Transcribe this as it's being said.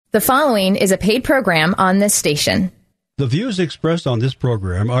The following is a paid program on this station. The views expressed on this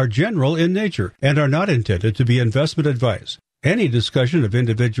program are general in nature and are not intended to be investment advice. Any discussion of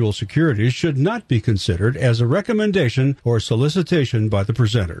individual securities should not be considered as a recommendation or solicitation by the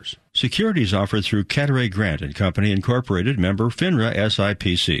presenters. Securities offered through Catteray Grant & Company, Incorporated, member FINRA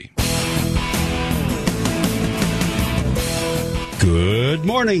SIPC. Good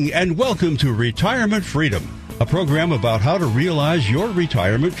morning and welcome to Retirement Freedom, a program about how to realize your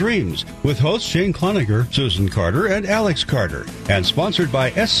retirement dreams, with hosts Shane Cloninger, Susan Carter, and Alex Carter, and sponsored by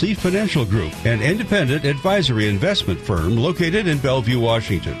SC Financial Group, an independent advisory investment firm located in Bellevue,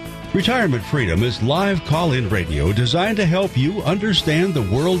 Washington. Retirement Freedom is live call-in radio designed to help you understand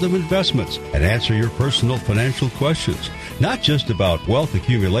the world of investments and answer your personal financial questions, not just about wealth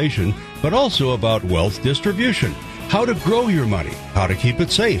accumulation, but also about wealth distribution, how to grow your money, how to keep it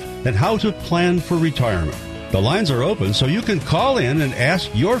safe, and how to plan for retirement. The lines are open so you can call in and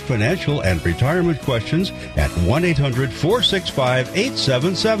ask your financial and retirement questions at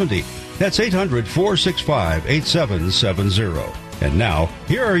 1-800-465-8770. That's 800-465-8770. And now,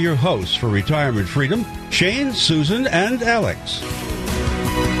 here are your hosts for Retirement Freedom, Shane, Susan, and Alex.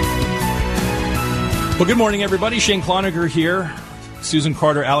 Well, good morning, everybody. Shane Cloninger here. Susan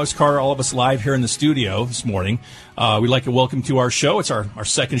Carter, Alex Carter, all of us live here in the studio this morning. We'd like to welcome to our show. It's our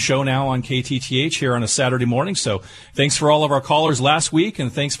second show now on KTTH here on a Saturday morning. So thanks for all of our callers last week,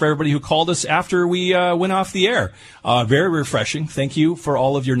 and thanks for everybody who called us after we went off the air. Very refreshing. Thank you for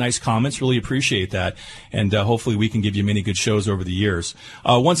all of your nice comments. Really appreciate that. And hopefully we can give you many good shows over the years.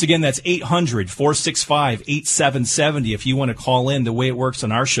 Once again, that's 800-465-8770 if you want to call in. The way it works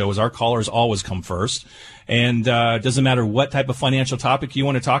on our show is our callers always come first. And it doesn't matter what type of financial topic you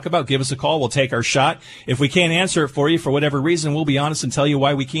want to talk about, give us a call. We'll take our shot. If we can't answer it for you for whatever reason, we'll be honest and tell you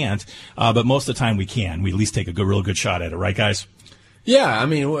why we can't. But most of the time we can. We at least take a real good shot at it. Right, guys? Yeah, I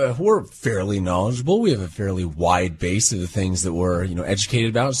mean, we're fairly knowledgeable. We have a fairly wide base of the things that we're, educated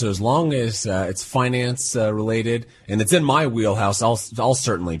about. So as long as it's finance related and it's in my wheelhouse, I'll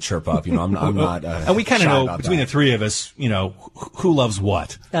certainly chirp up. I'm not. And we kind of know between the three of us, who loves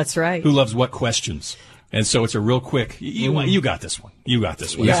what. That's right. Who loves what questions. And so it's a real quick, you got this one. You got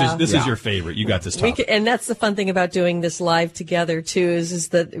this one. Yeah. This is your favorite. You got this topic. And that's the fun thing about doing this live together, too, is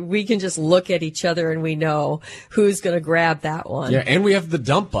that we can just look at each other and we know who's going to grab that one. Yeah, and we have the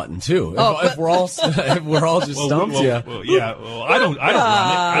dump button, too. If we're all just stumped, I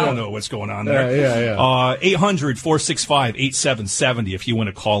don't know what's going on there. Yeah. 800-465-8770 if you want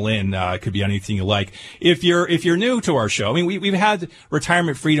to call in. It could be anything you like. If you're new to our show, I mean, we've had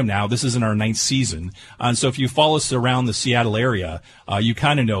Retirement Freedom now. This is in our 9th season. And so if you follow us around the Seattle area, you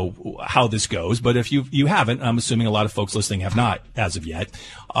kind of know how this goes. But if you haven't, I'm assuming a lot of folks listening have not as of yet,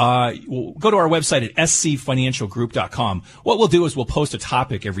 go to our website at scfinancialgroup.com. What we'll do is we'll post a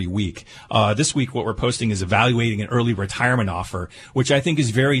topic every week. This week, what we're posting is evaluating an early retirement offer, which I think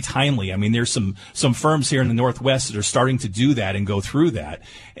is very timely. I mean, there's some firms here in the Northwest that are starting to do that and go through that.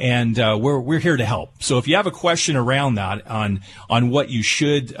 And we're here to help. So if you have a question around that on what you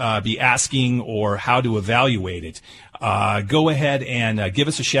should be asking or how to evaluate it, go ahead and give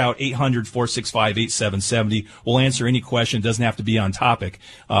us a shout, 800-465-8770. We'll answer any question. It doesn't have to be on topic.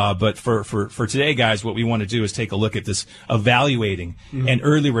 But for today, guys, what we want to do is take a look at this evaluating an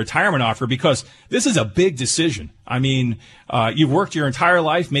early retirement offer, because this is a big decision. I mean, you've worked your entire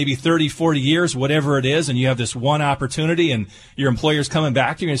life, maybe 30, 40 years, whatever it is, and you have this one opportunity, and your employer's coming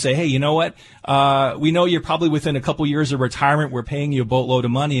back to you and say, hey, you know what? We know you're probably within a couple years of retirement. We're paying you a boatload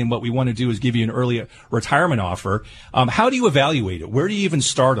of money, and what we want to do is give you an early retirement offer. How do you evaluate it? Where do you even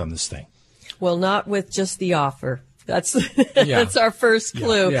start on this thing? Well, not with just the offer. That's our first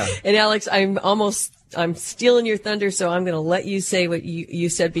clue. Yeah. And Alex, I'm stealing your thunder, so I'm going to let you say what you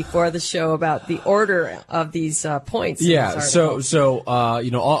said before the show about the order of these points. Yeah. So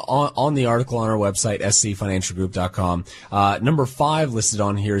on the article on our website, scfinancialgroup.com, number 5 listed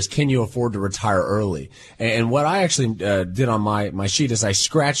on here is, can you afford to retire early? And what I actually did on my sheet is I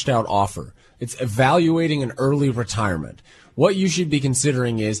scratched out offer. It's evaluating an early retirement. What you should be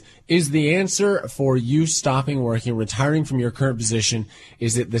considering is the answer for you stopping working, retiring from your current position,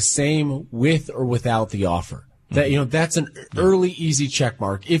 is it the same with or without the offer? That's an early, easy check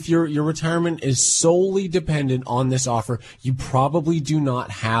mark. If your retirement is solely dependent on this offer, you probably do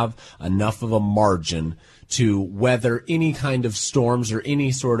not have enough of a margin to weather any kind of storms or any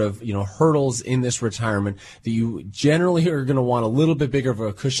sort of, hurdles in this retirement, that you generally are going to want a little bit bigger of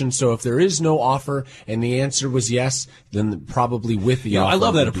a cushion. So if there is no offer and the answer was yes, then probably with the offer. I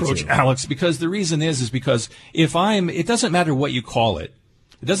love that approach, Alex, because the reason is because it doesn't matter what you call it.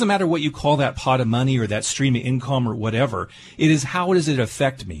 It doesn't matter what you call that pot of money or that stream of income or whatever. It is, how does it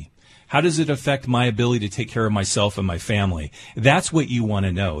affect me? How does it affect my ability to take care of myself and my family? That's what you want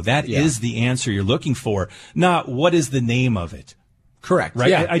to know. That is the answer you're looking for, not what is the name of it. Correct. Right?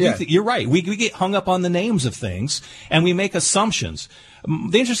 Yeah, I do think you're right. We get hung up on the names of things and we make assumptions.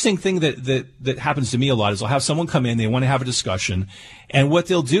 The interesting thing that happens to me a lot is I'll have someone come in, they want to have a discussion, and what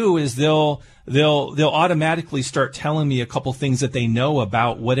they'll do is they'll automatically start telling me a couple things that they know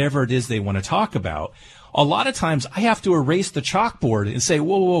about whatever it is they want to talk about. A lot of times I have to erase the chalkboard and say,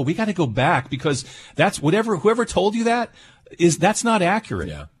 whoa, we got to go back, because that's whoever told you that's not accurate.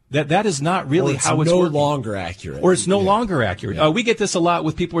 Yeah. That is not really how it's no working. longer accurate. Or it's no longer accurate. Yeah. We get this a lot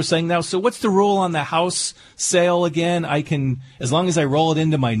with people who are saying now, so what's the rule on the house sale again? I can, as long as I roll it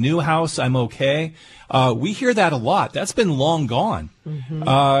into my new house, I'm okay. We hear that a lot. That's been long gone. Mm-hmm.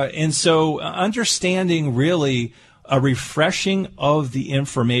 And so understanding really a refreshing of the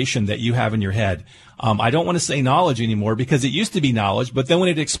information that you have in your head. I don't want to say knowledge anymore, because it used to be knowledge, but then when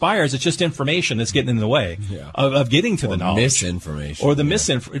it expires, it's just information that's getting in the way of getting to the knowledge. Misinformation. Or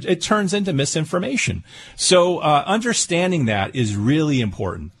the it turns into misinformation. So understanding that is really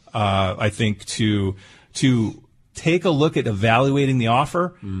important, I think, to take a look at evaluating the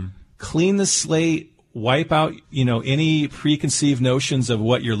offer, clean the slate, wipe out any preconceived notions of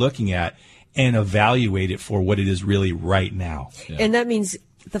what you're looking at, and evaluate it for what it is really right now. Yeah. And that means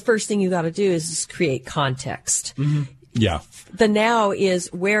the first thing you got to do is create context. Mm-hmm. Yeah. The now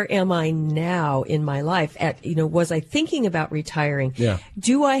is, where am I now in my life? Was I thinking about retiring? Yeah.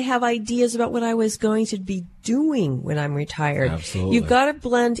 Do I have ideas about what I was going to be doing when I'm retired? Absolutely. You've got to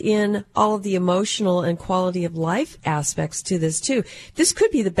blend in all of the emotional and quality of life aspects to this too. This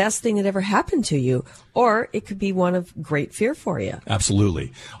could be the best thing that ever happened to you, or it could be one of great fear for you.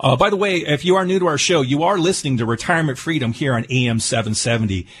 Absolutely. By the way, if you are new to our show, you are listening to Retirement Freedom here on AM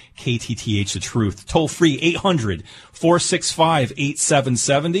 770 KTTH The Truth. Toll free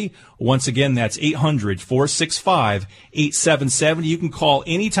 800-465-8770. Once again, that's 800-465-8770. You can call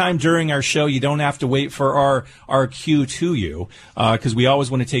anytime during our show. You don't have to wait for our cue to you, because we always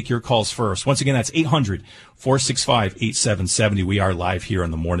want to take your calls first. Once again, that's 800-465-8770. We are live here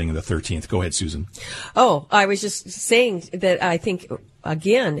on the morning of the 13th. Go ahead, Susan. Oh, I was just saying that I think,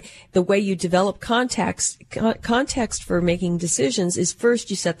 again, the way you develop context for making decisions is,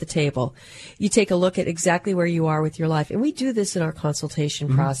 first you set the table. You take a look at exactly where you are with your life. And we do this in our consultation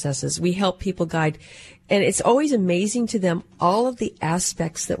processes. We help people guide. And it's always amazing to them, all of the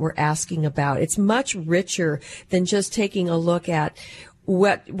aspects that we're asking about. It's much richer than just taking a look at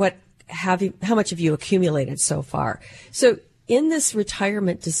how much have you accumulated so far. So in this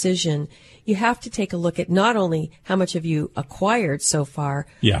retirement decision, you have to take a look at not only how much have you acquired so far,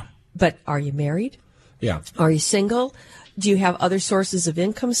 but are you married? Yeah. Are you single? Do you have other sources of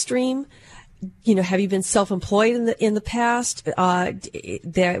income stream? Have you been self-employed in the past,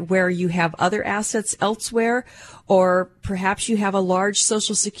 where you have other assets elsewhere, or perhaps you have a large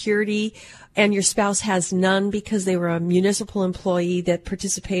Social Security and your spouse has none because they were a municipal employee that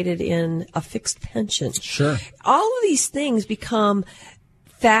participated in a fixed pension. Sure. All of these things become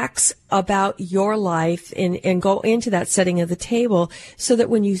facts about your life and go into that setting of the table, so that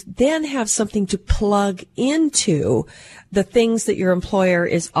when you then have something to plug into the things that your employer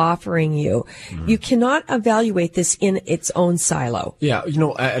is offering you, you cannot evaluate this in its own silo. Yeah.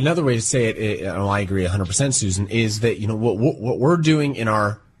 Another way to say it, and I agree 100%, Susan, is that, what we're doing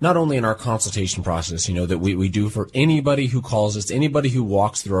not only in our consultation process, that we do for anybody who calls us, anybody who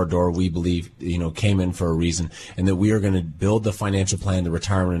walks through our door, we believe, came in for a reason, and that we are going to build the financial plan, the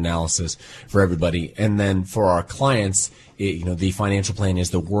retirement analysis for everybody. And then for our clients, the financial plan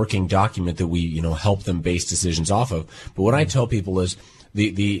is the working document that we, help them base decisions off of. But what I tell people is,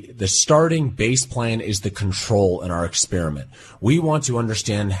 the starting base plan is the control in our experiment. We want to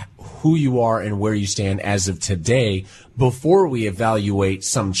understand who you are and where you stand as of today before we evaluate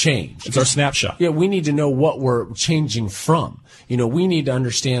some change. It's our snapshot. Yeah, we need to know what we're changing from. We need to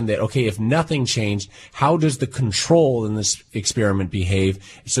understand that, okay, if nothing changed, how does the control in this experiment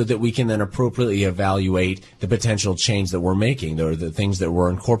behave, so that we can then appropriately evaluate the potential change that we're making, or the things that we're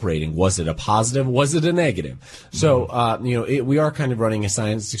incorporating. Was it a positive? Was it a negative? So, we are kind of running a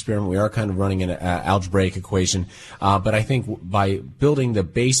science experiment. We are kind of running an algebraic equation. But I think by building the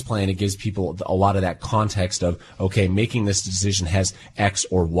base plan, it gives people a lot of that context of, okay, making this decision has X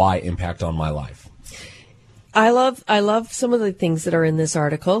or Y impact on my life. I love some of the things that are in this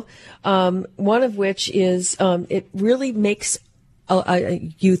article. One of which is, it really makes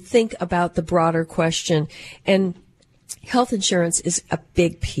you think about the broader question. And health insurance is a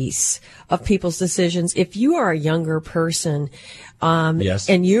big piece of people's decisions. If you are a younger person, Yes.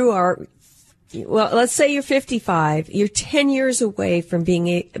 and you are, well, let's say you're 55, you're 10 years away from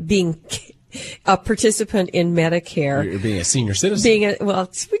being a participant in Medicare. You're being a senior citizen.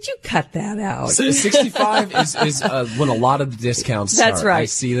 Would you cut that out? 65 is when a lot of the discounts start. That's right. I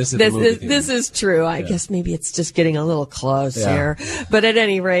see this at the movie theater. This is true. I guess maybe it's just getting a little close here. But at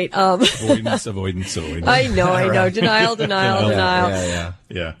any rate, Avoidance. I know. Denial.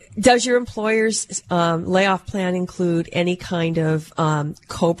 Yeah. Does your employer's layoff plan include any kind of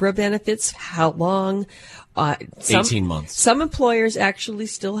COBRA benefits? How long? 18 months. Some employers actually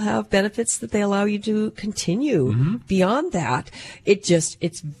still have benefits that they allow you to continue beyond that.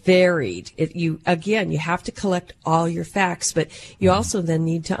 It's varied. You have to collect all your facts, but you also then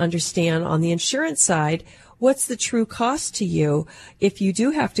need to understand on the insurance side, what's the true cost to you if you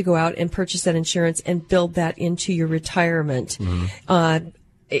do have to go out and purchase that insurance and build that into your retirement?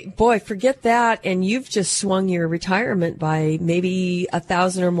 Boy, forget that, and you've just swung your retirement by maybe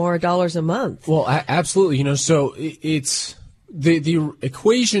 $1,000 or more a month. Well, absolutely. So it's the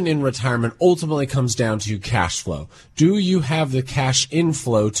equation in retirement ultimately comes down to cash flow. Do you have the cash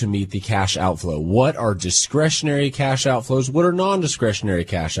inflow to meet the cash outflow? What are discretionary cash outflows? What are non-discretionary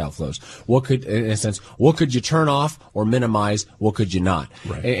cash outflows? What could you turn off or minimize? What could you not?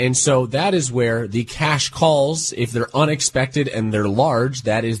 Right. And so that is where the cash calls, if they're unexpected and they're large,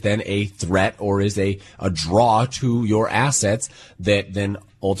 that is then a threat or is a draw to your assets that then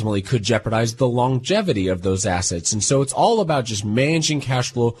ultimately could jeopardize the longevity of those assets. And so it's all about just managing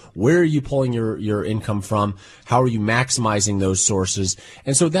cash flow. Where are you pulling your income from? How are you maximizing those sources?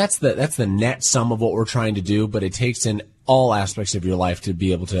 And so that's the net sum of what we're trying to do, but it takes in all aspects of your life to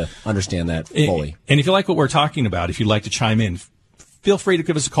be able to understand that fully. And if you like what we're talking about, if you'd like to chime in, feel free to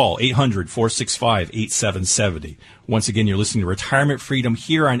give us a call, 800-465-8770. Once again, you're listening to Retirement Freedom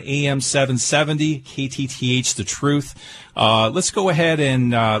here on AM 770, KTTH, The Truth. Let's go ahead and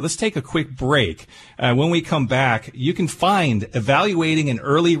let's take a quick break. When we come back, you can find Evaluating an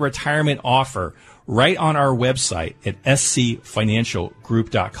Early Retirement Offer right on our website at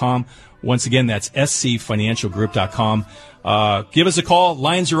scfinancialgroup.com. Once again, that's scfinancialgroup.com. Give us a call.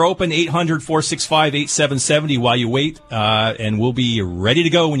 Lines are open, 800-465-8770 while you wait, and we'll be ready to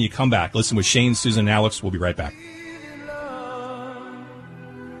go when you come back. Listen with Shane, Susan, and Alex. We'll be right back.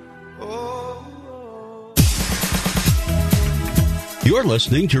 You're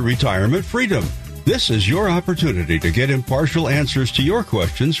listening to Retirement Freedom. This is your opportunity to get impartial answers to your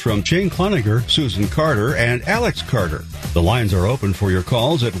questions from Shane Cloninger, Susan Carter, and Alex Carter. The lines are open for your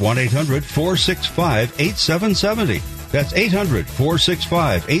calls at 1-800-465-8770. That's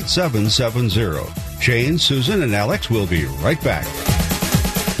 800-465-8770. Shane, Susan, and Alex will be right back.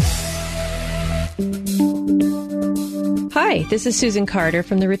 Hi, this is Susan Carter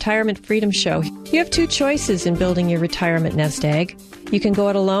from the Retirement Freedom Show. You have two choices in building your retirement nest egg. You can go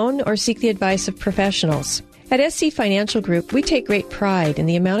it alone or seek the advice of professionals. At SC Financial Group, we take great pride in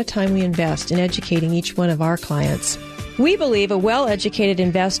the amount of time we invest in educating each one of our clients. We believe a well-educated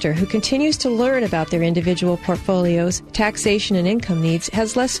investor who continues to learn about their individual portfolios, taxation, and income needs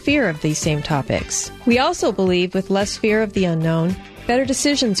has less fear of these same topics. We also believe with less fear of the unknown, better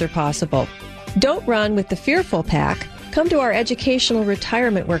decisions are possible. Don't run with the fearful pack. Come to our educational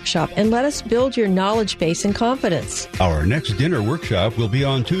retirement workshop and let us build your knowledge base and confidence. Our next dinner workshop will be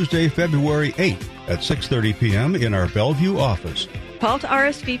on Tuesday, February 8th at 6:30 p.m. in our Bellevue office. Call to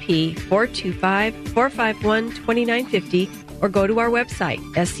RSVP 425-451-2950 or go to our website,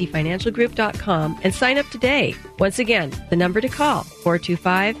 scfinancialgroup.com, and sign up today. Once again, the number to call,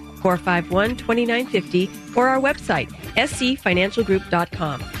 425-451-2950, or our website,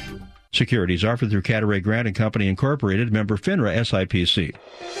 scfinancialgroup.com. Securities offered through Cateray Grant and Company Incorporated, member FINRA SIPC.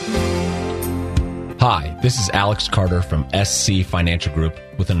 Hi, this is Alex Carter from SC Financial Group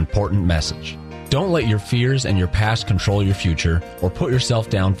with an important message. Don't let your fears and your past control your future or put yourself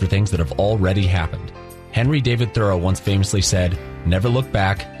down for things that have already happened. Henry David Thoreau once famously said, "Never look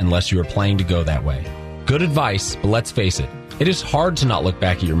back unless you are planning to go that way." Good advice, but let's face it, it is hard to not look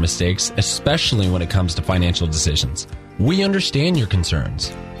back at your mistakes, especially when it comes to financial decisions. We understand your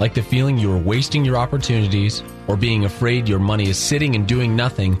concerns, like the feeling you are wasting your opportunities or being afraid your money is sitting and doing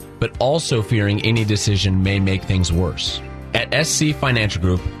nothing, but also fearing any decision may make things worse. At SC Financial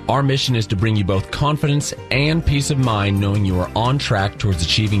Group, our mission is to bring you both confidence and peace of mind knowing you are on track towards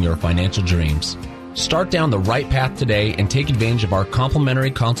achieving your financial dreams. Start down the right path today and take advantage of our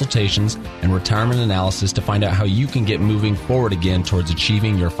complimentary consultations and retirement analysis to find out how you can get moving forward again towards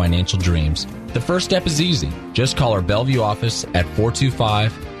achieving your financial dreams. The first step is easy. Just call our Bellevue office at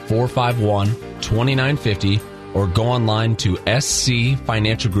 425-451-2950 or go online to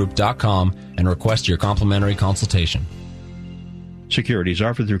scfinancialgroup.com and request your complimentary consultation. Securities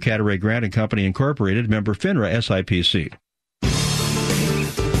offered through Catteray Grant and Company Incorporated, member FINRA SIPC.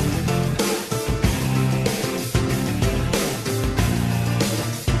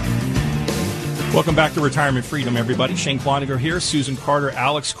 Welcome back to Retirement Freedom, everybody. Shane Cloninger here, Susan Carter,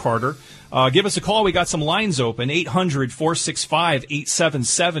 Alex Carter. Give us a call. We got some lines open,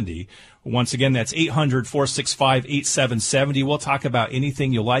 800-465-8770. Once again, that's 800-465-8770. We'll talk about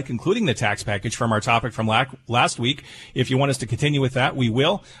anything you like, including the tax package from our topic from last week. If you want us to continue with that, we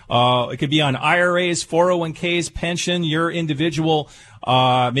will. It could be on IRAs, 401ks, pension, your individual.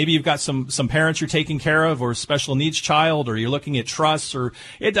 Maybe you've got some parents you're taking care of, or a special needs child, or you're looking at trusts, or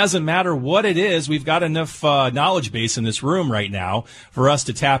it doesn't matter what it is. We've got enough knowledge base in this room right now for us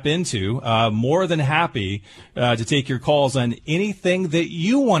to tap into. More than happy to take your calls on anything that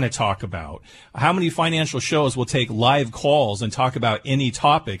you want to talk about. How many financial shows will take live calls and talk about any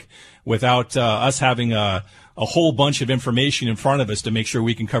topic without us having a whole bunch of information in front of us to make sure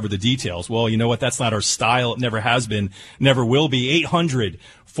we can cover the details? Well, you know what? That's not our style. It never has been, never will be.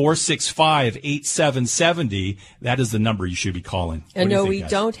 800-465-8770. That is the number you should be calling. And no, we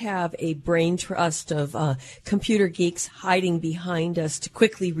don't have a brain trust of computer geeks hiding behind us to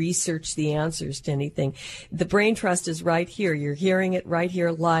quickly research the answers to anything. The brain trust is right here. You're hearing it right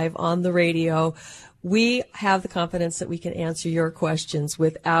here live on the radio. We have the confidence that we can answer your questions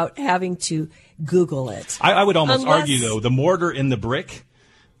without having to Google it. I would almost argue, though, the mortar in the brick,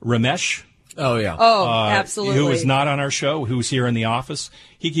 Ramesh. Oh, yeah. Oh, absolutely. Who is not on our show, who's here in the office.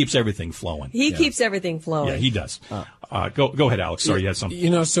 He keeps everything flowing. He keeps everything flowing. Yeah, he does. Go ahead, Alex. Sorry, you had something. You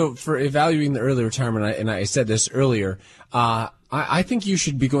know, so for evaluating the early retirement, and I said this earlier, I think you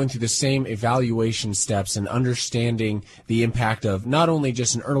should be going through the same evaluation steps and understanding the impact of not only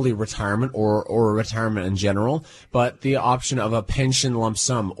just an early retirement or a retirement in general, but the option of a pension lump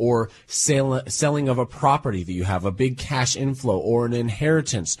sum or selling of a property that you have, a big cash inflow or an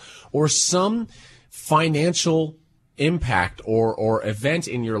inheritance or some financial impact or event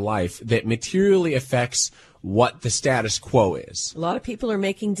in your life that materially affects what the status quo is. A lot of people are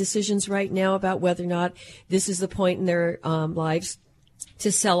making decisions right now about whether or not this is the point in their lives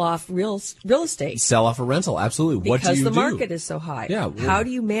to sell off real estate. Sell off a rental, absolutely. What do you do? Because the market is so high. Yeah. How do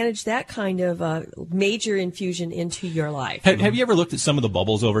you manage that kind of major infusion into your life? Have you ever looked at some of the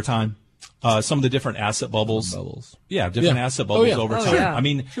bubbles over time? Some of the different asset bubbles. Yeah, different asset bubbles over time. Yeah. I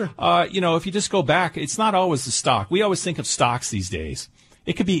mean, if you just go back, it's not always the stock. We always think of stocks these days.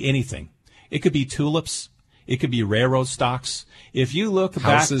 It could be anything. It could be tulips. It could be railroad stocks. If you look back,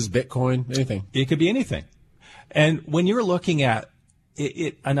 houses, Bitcoin, anything. It could be anything. And when you're looking at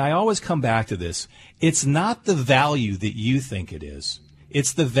it, and I always come back to this, it's not the value that you think it is.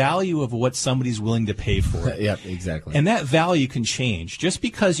 It's the value of what somebody's willing to pay for it. Yep, exactly. And that value can change. Just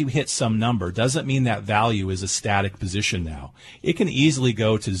because you hit some number doesn't mean that value is a static position now. It can easily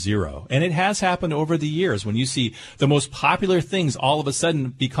go to zero. And it has happened over the years when you see the most popular things all of a sudden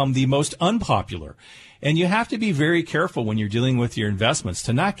become the most unpopular. And you have to be very careful when you're dealing with your investments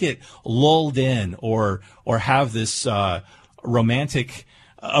to not get lulled in or have this romantic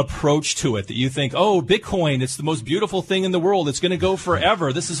approach to it that you think, oh, Bitcoin, it's the most beautiful thing in the world. It's going to go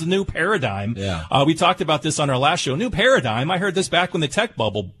forever. This is a new paradigm. Yeah. We talked about this on our last show. New paradigm. I heard this back when the tech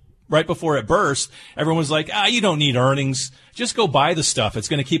bubble, right before it burst. Everyone was like, you don't need earnings. Just go buy the stuff. It's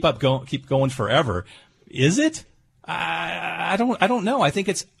going to keep going forever. Is it? I don't know. I think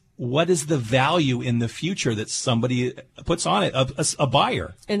it's, what is the value in the future that somebody puts on it, a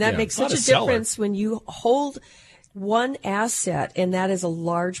buyer? And that makes such a difference when you hold one asset, and that is a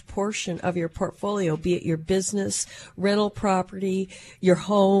large portion of your portfolio, be it your business, rental property, your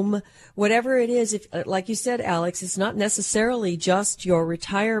home, whatever it is. If, like you said, Alex, it's not necessarily just your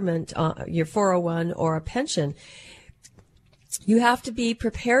retirement, your 401 or a pension. You have to be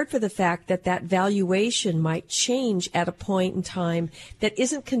prepared for the fact that that valuation might change at a point in time that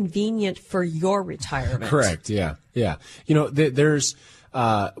isn't convenient for your retirement. Correct. Yeah. Yeah. You know, there's,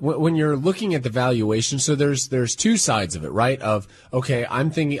 when you're looking at the valuation, so there's two sides of it, right? Of, okay,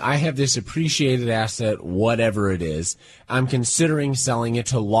 I'm thinking I have this appreciated asset, whatever it is. I'm considering selling it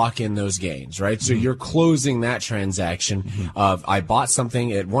to lock in those gains, right? So you're closing that transaction of, I bought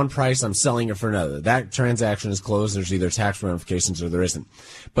something at one price, I'm selling it for another. That transaction is closed. There's either tax ramifications or there isn't.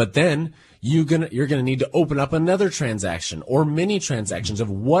 But then you're gonna need to open up another transaction or many transactions of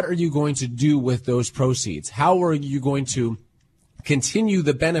what are you going to do with those proceeds? How are you going to continue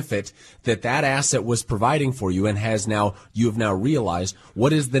the benefit that asset was providing for you and you have now realized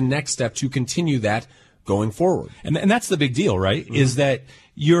what is the next step to continue that going forward. And that's the big deal, right? Mm-hmm. Is that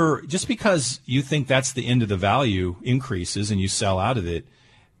just because you think that's the end of the value increases and you sell out of it,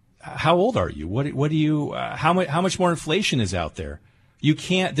 how old are you? What do you, how much more inflation is out there? You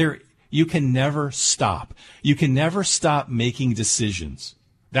can never stop. You can never stop making decisions.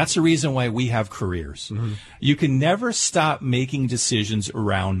 That's the reason why we have careers. Mm-hmm. You can never stop making decisions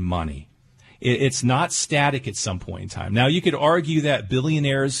around money. It's not static at some point in time. Now, you could argue that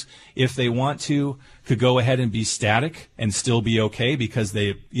billionaires, if they want to, could go ahead and be static and still be okay because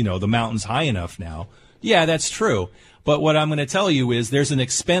the mountain's high enough now. Yeah, that's true. But what I'm going to tell you is there's an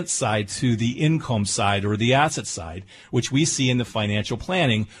expense side to the income side or the asset side, which we see in the financial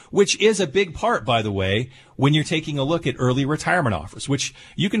planning, which is a big part, by the way, when you're taking a look at early retirement offers, which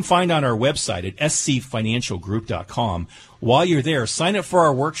you can find on our website at scfinancialgroup.com. While you're there, sign up for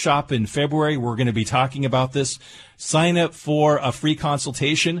our workshop in February. We're going to be talking about this. Sign up for a free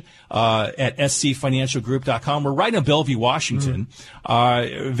consultation at scfinancialgroup.com. We're right in Bellevue, Washington.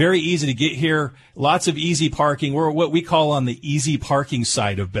 Very easy to get here. Lots of easy parking. We're what we call on the easy parking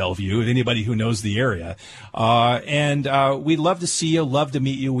side of Bellevue, anybody who knows the area. And we'd love to see you, love to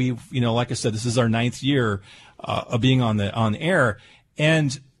meet you. Like I said, this is our 9th year of being on air.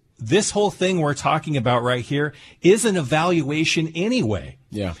 And this whole thing we're talking about right here is an evaluation anyway.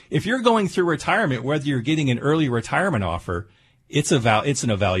 Yeah. If you're going through retirement, whether you're getting an early retirement offer, it's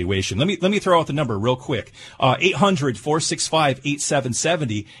an evaluation. Let me throw out the number real quick.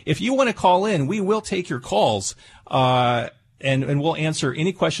 800-465-8770. If you want to call in, we will take your calls. And we'll answer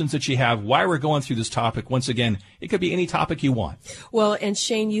any questions that you have while we're going through this topic. Once again, it could be any topic you want. Well, and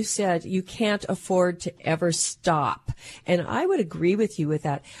Shane, you said you can't afford to ever stop. And I would agree with you with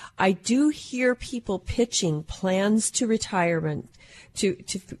that. I do hear people pitching plans to retirement, to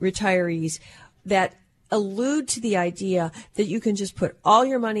retirees that allude to the idea that you can just put all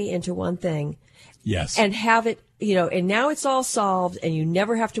your money into one thing. Yes. And have it, and now it's all solved and you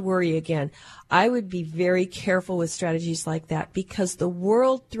never have to worry again. I would be very careful with strategies like that because the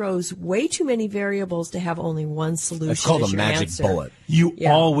world throws way too many variables to have only one solution. It's called a magic bullet. You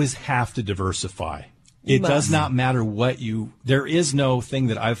always have to diversify. It does not matter there is no thing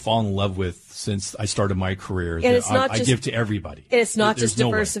that I've fallen in love with since I started my career that I give to everybody. And it's not just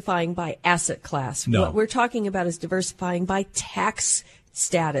diversifying by asset class. No. What we're talking about is diversifying by tax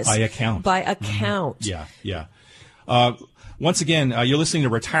status. By account. Mm-hmm. Yeah. Once again, you're listening to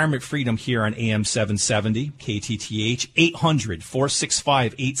Retirement Freedom here on AM 770, KTTH,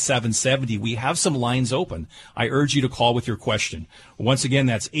 800-465-8770. We have some lines open. I urge you to call with your question. Once again,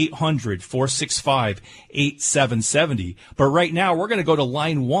 that's 800-465-8770. But right now, we're going to go to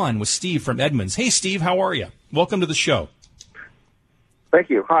line 1 with Steve from Edmonds. Hey, Steve, how are you? Welcome to the show.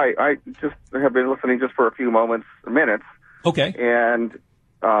 Thank you. Hi. I just have been listening just for a few minutes. Okay. And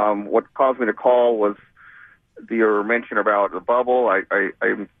what caused me to call was your mention about the bubble. I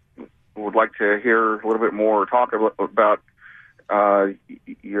would like to hear a little bit more talk about what I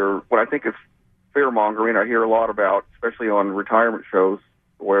think is fear mongering. I hear a lot about, especially on retirement shows,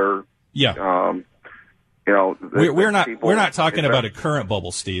 where we're not talking about a current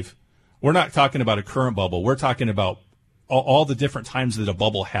bubble, Steve. We're not talking about a current bubble. We're talking about all the different times that a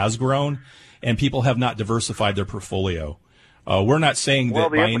bubble has grown and people have not diversified their portfolio. We're not saying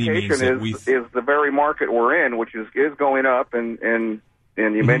that by any means that is the very market we're in, which is going up, and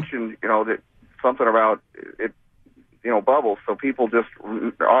you mentioned that something about it, bubbles. So people just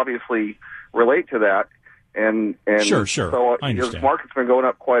obviously relate to that, and sure. So I understand. The market's been going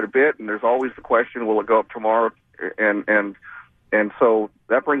up quite a bit, and there's always the question: will it go up tomorrow? And so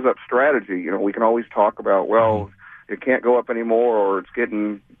that brings up strategy. We can always talk about it can't go up anymore, or it's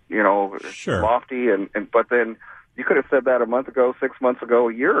getting lofty, but then. You could have said that a month ago, 6 months ago,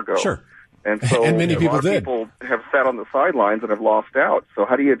 a year ago. Sure. And so and many people did. People have sat on the sidelines and have lost out. So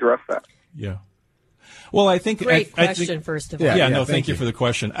how do you address that? Yeah. Well, I think great question. First of all, thank you for the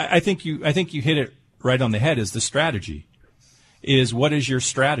question. I think you hit it right on the head. Is the strategy? What is your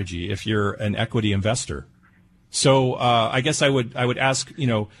strategy if you're an equity investor? So I guess I would ask,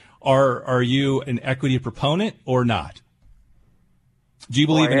 are you an equity proponent or not? Do you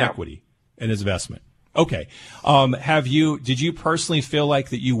believe in equity and its investment? Okay. Did you personally feel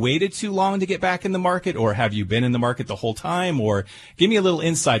like that you waited too long to get back in the market, or have you been in the market the whole time? Or give me a little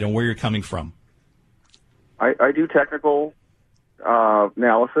insight on where you're coming from. I do technical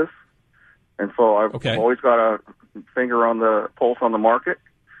analysis, and so I've always got a finger on the pulse on the market,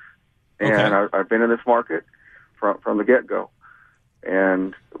 and I've been in this market from the get-go.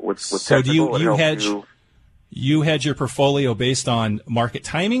 And with technical, do you hedge? You hedge your portfolio based on market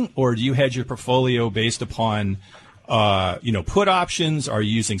timing, or do you hedge your portfolio based upon put options? Are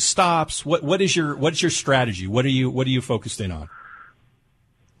you using stops? What's your strategy? What are you focused in on?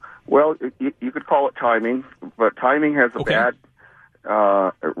 Well, you could call it timing, but timing has a bad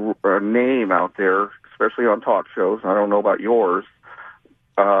name out there, especially on talk shows. I don't know about yours,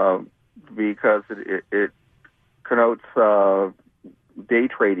 because it connotes day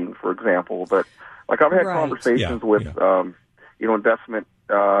trading, for example. But like I've had conversations with investment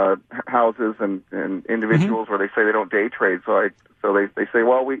houses and individuals where they say they don't day trade. So they say,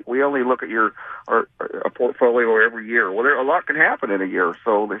 well, we only look at a portfolio every year. Well, a lot can happen in a year.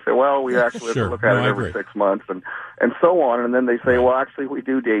 So they say, well, we actually have to look at it every 6 months and so on. And then they say, well, actually we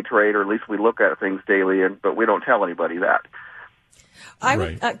do day trade, or at least we look at things daily, but we don't tell anybody that.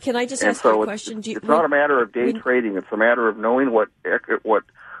 Can I just ask you a question? It's not a matter of day trading. It's a matter of knowing what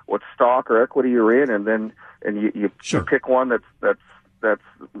stock or equity you're in, and you pick one that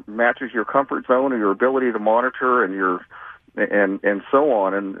matches your comfort zone or your ability to monitor and so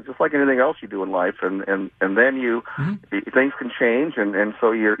on, and just like anything else you do in life, and then things can change, and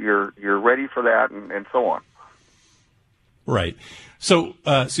so you're ready for that, and so on. Right. So,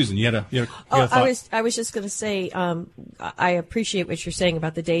 Susan, you had a thought? I was just going to say, I appreciate what you're saying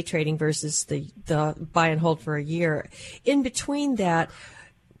about the day trading versus the buy and hold for a year. In between that,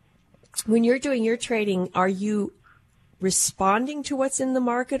 when you're doing your trading, are you responding to what's in the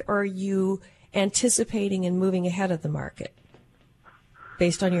market, or are you anticipating and moving ahead of the market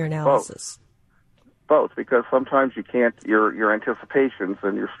based on your analysis? Both, because sometimes you can't. Your anticipations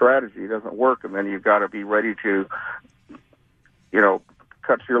and your strategy doesn't work, and then you've got to be ready to,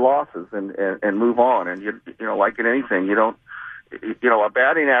 cut your losses and move on. And like in anything, you don't. A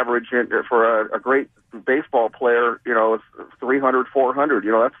batting average for a great baseball player, is 300, 400.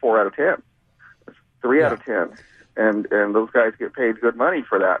 That's 4 out of 10. It's 3 out of 10. And those guys get paid good money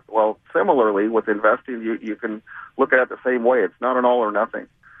for that. Well, similarly with investing, you can look at it the same way. It's not an all or nothing.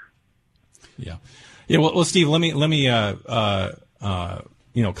 Yeah. Well, Steve, let me comment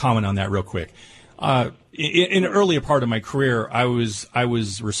on that real quick. In an earlier part of my career, I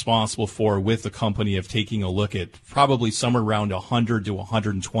was responsible for, with the company, of taking a look at probably somewhere around 100 to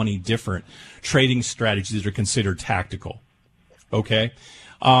 120 different trading strategies that are considered tactical. Okay.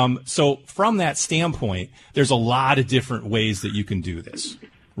 So from that standpoint, there's a lot of different ways that you can do this,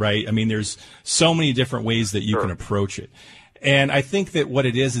 right? I mean, there's so many different ways that you can approach it. And I think that what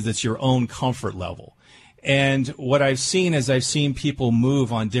it is it's your own comfort level. And what I've seen is I've seen people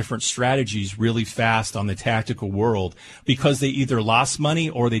move on different strategies really fast on the tactical world because they either lost money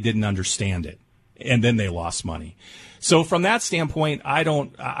or they didn't understand it, and then they lost money. So from that standpoint, I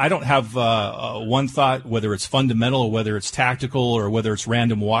don't have one thought, whether it's fundamental or whether it's tactical or whether it's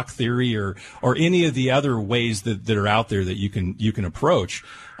random walk theory or any of the other ways that are out there that you can approach.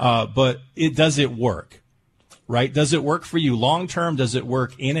 But does it work? Right? Does it work for you long term? Does it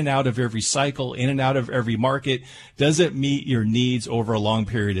work in and out of every cycle, in and out of every market? Does it meet your needs over a long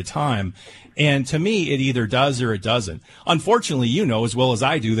period of time? And to me, it either does or it doesn't. Unfortunately, as well as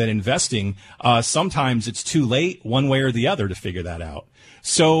I do, that investing, sometimes it's too late one way or the other to figure that out.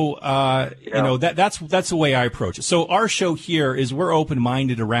 So, that's the way I approach it. So our show here is we're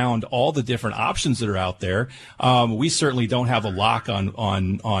open-minded around all the different options that are out there. We certainly don't have a lock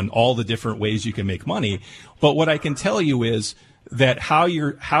on all the different ways you can make money. But what I can tell you is that how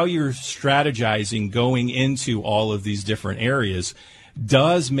you're strategizing going into all of these different areas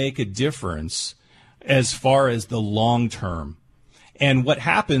does make a difference as far as the long term. And what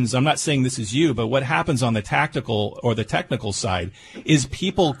happens, I'm not saying this is you, but what happens on the tactical or the technical side is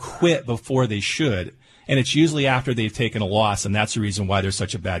people quit before they should. And it's usually after they've taken a loss, and that's the reason why there's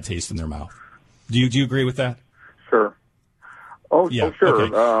such a bad taste in their mouth. Do you agree with that? Sure. Oh, yeah. Sure.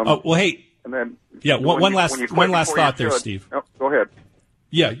 Okay. Well, hey. And then one last thought there, Steve. Oh, go ahead.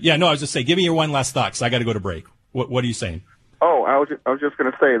 Yeah. No, I was just saying, give me your one last thought, because I got to go to break. What are you saying? Oh, I was just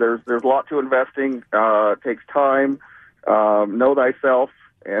going to say there's a lot to investing. It takes time. Know thyself,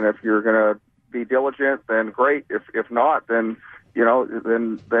 and if you're going to be diligent, then great. If not, then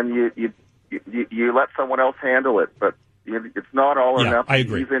then you let someone else handle it. But it's not all or nothing. I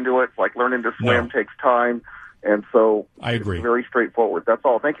agree. Ease into it. It's like learning to swim takes time. And so I agree. It's very straightforward. That's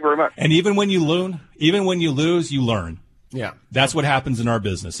all. Thank you very much. And even when you lose, you learn. Yeah. That's what happens in our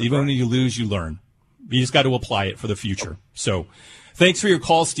business. Even when you lose, you learn. You just got to apply it for the future. So thanks for your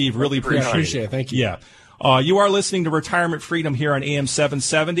call, Steve. Really appreciate it. Thank you. Yeah. You are listening to Retirement Freedom here on AM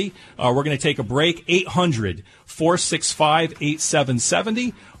 770. We're going to take a break.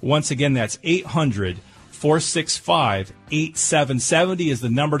 800-465-8770. Once again, that's 800-465-8770 is the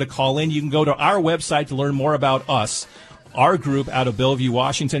number to call in. You can go to our website to learn more about us our group out of Bellevue,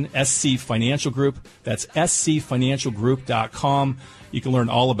 Washington, SC Financial Group. That's scfinancialgroup.com. You can learn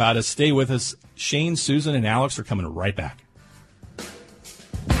all about us. Stay with us. Shane, Susan, and Alex are coming right back.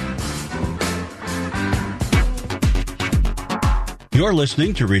 You're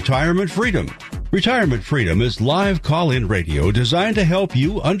listening to Retirement Freedom. Retirement Freedom is live call-in radio designed to help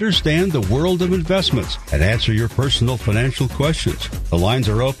you understand the world of investments and answer your personal financial questions. The lines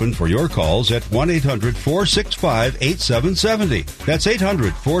are open for your calls at 1-800-465-8770. That's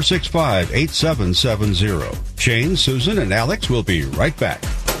 800-465-8770. Shane, Susan, and Alex will be right back.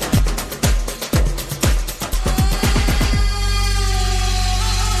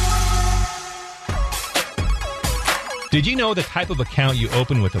 Did you know the type of account you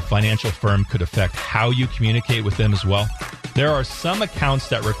open with a financial firm could affect how you communicate with them as well? There are some accounts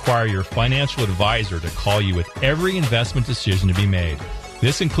that require your financial advisor to call you with every investment decision to be made.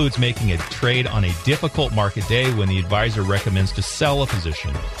 This includes making a trade on a difficult market day when the advisor recommends to sell a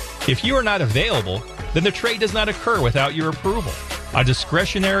position. If you are not available, then the trade does not occur without your approval. A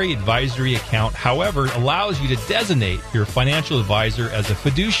discretionary advisory account, however, allows you to designate your financial advisor as a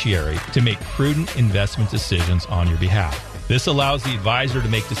fiduciary to make prudent investment decisions on your behalf. This allows the advisor to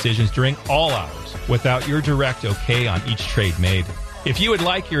make decisions during all hours without your direct okay on each trade made. If you would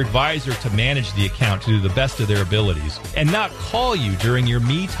like your advisor to manage the account to do the best of their abilities and not call you during your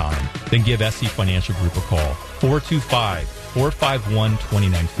me time, then give SC Financial Group a call.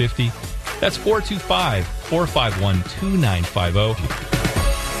 425-451-2950. That's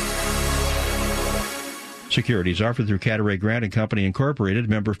 425-451-2950. Securities offered through Catteray Grant and Company Incorporated,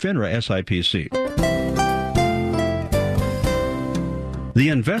 member FINRA SIPC. The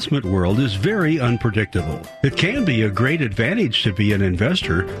investment world is very unpredictable. It can be a great advantage to be an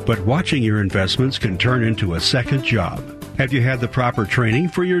investor, but watching your investments can turn into a second job. Have you had the proper training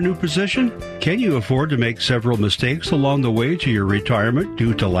for your new position? Can you afford to make several mistakes along the way to your retirement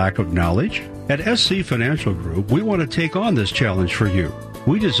due to lack of knowledge? At SC Financial Group, we want to take on this challenge for you.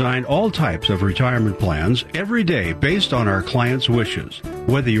 We design all types of retirement plans every day based on our clients' wishes.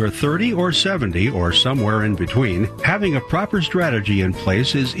 Whether you're 30 or 70 or somewhere in between, having a proper strategy in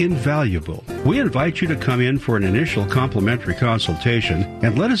place is invaluable. We invite you to come in for an initial complimentary consultation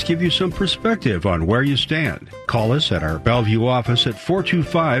and let us give you some perspective on where you stand. Call us at our Bellevue office at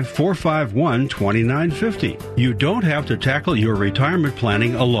 425-451-2950. You don't have to tackle your retirement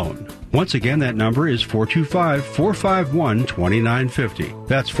planning alone. Once again, that number is 425-451-2950.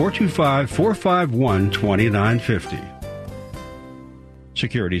 That's 425-451-2950.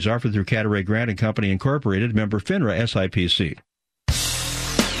 Securities offered through Catteray Grant and Company Incorporated, member FINRA SIPC.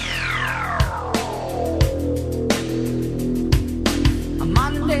 A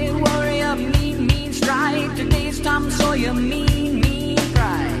Monday warrior, mean strike. Today's Tom Sawyer, mean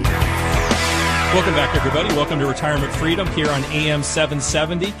pride. Welcome back, everybody. Welcome to Retirement Freedom here on AM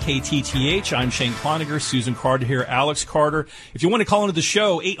 770 KTTH. I'm Shane Cloninger, Susan Carter here, Alex Carter. If you want to call into the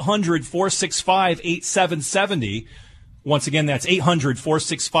show, 800-465-8770. Once again, that's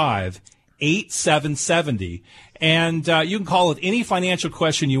 800-465-8770. And you can call with any financial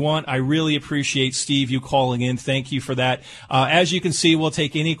question you want. I really appreciate, Steve, you calling in. Thank you for that. As you can see, we'll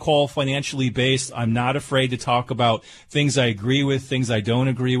take any call financially based. I'm not afraid to talk about things I agree with, things I don't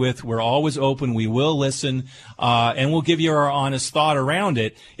agree with. We're always open. We will listen, and we'll give you our honest thought around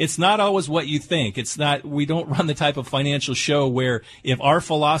it. It's not always what you think. We don't run the type of financial show where if our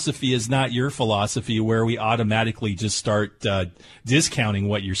philosophy is not your philosophy, where we automatically just start discounting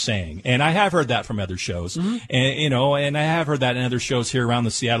what you're saying. And I have heard that from other shows. Mm-hmm. And I have heard that in other shows here around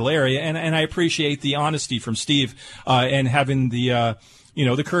the Seattle area, and I appreciate the honesty from Steve, and having the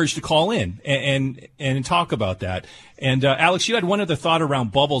courage to call in and talk about that. And Alex, you had one other thought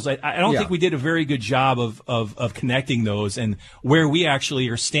around bubbles. I don't think we did a very good job of connecting those and where we actually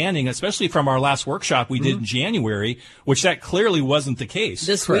are standing, especially from our last workshop we did in January, which that clearly wasn't the case.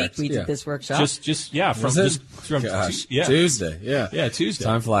 This week we did this workshop. Tuesday. Yeah, Tuesday.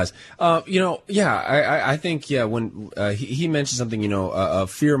 Time flies. I think when he mentioned something, of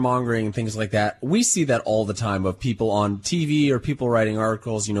fear mongering and things like that. We see that all the time of people on TV or people writing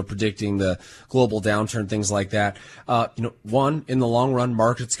articles, predicting the global downturn, things like that. One, in the long run,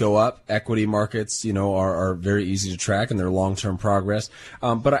 markets go up. Equity markets, are very easy to track in their long-term progress.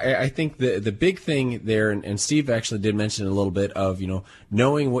 But I think the big thing there, and Steve actually did mention a little bit of,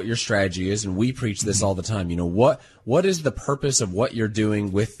 knowing what your strategy is, and we preach this all the time. What is the purpose of what you're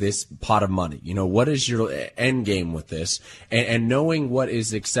doing with this pot of money? What is your end game with this? And knowing what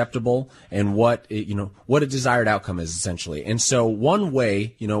is acceptable and what a desired outcome is, essentially. And so one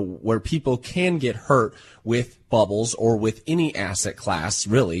way, where people can get hurt with bubbles or with any asset class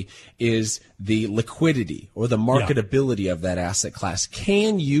really is the liquidity or the marketability of that asset class.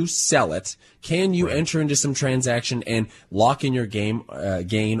 Can you sell it? Can you enter into some transaction and lock in your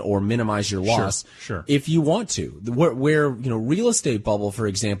gain or minimize your loss? Sure. If you want to. Where real estate bubble, for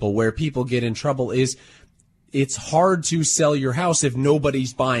example, where people get in trouble is it's hard to sell your house if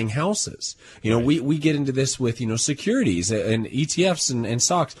nobody's buying houses. We get into this with, securities and ETFs and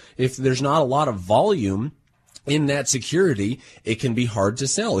stocks. If there's not a lot of volume in that security, it can be hard to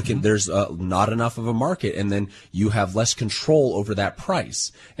sell. There's not enough of a market, and then you have less control over that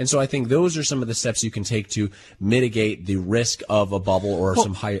price. And so I think those are some of the steps you can take to mitigate the risk of a bubble or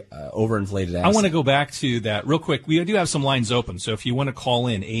some high overinflated asset. I want to go back to that real quick. We do have some lines open, so if you want to call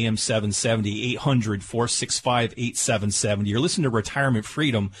in, AM 770 800-465-8770. You're listening to Retirement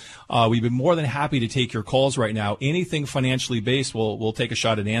Freedom. We've been more than happy to take your calls right now. Anything financially based, we'll take a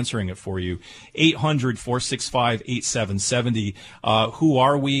shot at answering it for you. 800-465-8770. Who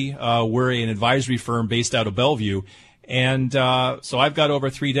are we? We're an advisory firm based out of Bellevue. And so I've got over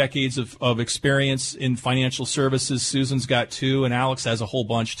 3 decades of experience in financial services. Susan's got 2, and Alex has a whole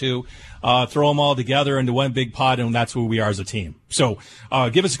bunch too. Throw them all together into one big pot, and that's who we are as a team. So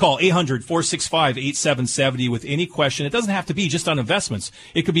give us a call, 800-465-8770 with any question. It doesn't have to be just on investments.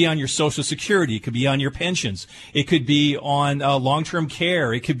 It could be on your Social Security. It could be on your pensions. It could be on long-term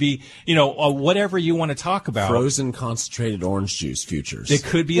care. It could be, whatever you want to talk about. Frozen concentrated orange juice futures. It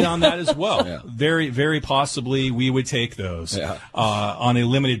could be on that as well. Yeah. Very, very possibly we would take those on a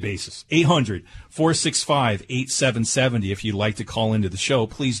limited basis. 800-465-8770. If you'd like to call into the show,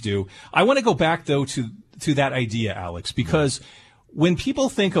 please do. I want to go back, though, to that idea, Alex, because when people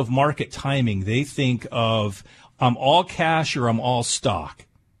think of market timing, they think of I'm all cash or I'm all stock.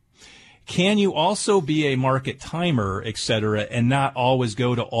 Can you also be a market timer, et cetera, and not always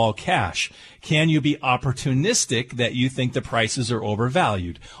go to all cash? Can you be opportunistic that you think the prices are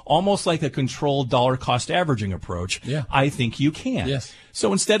overvalued? Almost like a controlled dollar cost averaging approach. Yeah. I think you can. Yes.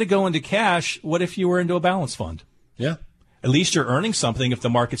 So instead of going to cash, what if you were into a balance fund? Yeah. At least you're earning something if the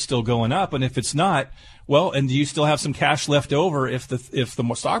market's still going up. And if it's not, well, and do you still have some cash left over if the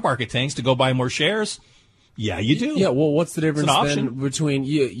stock market tanks to go buy more shares? Yeah, you do. Yeah, well, what's the difference then between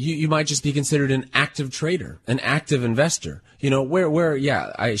you might just be considered an active trader, an active investor. Shane, I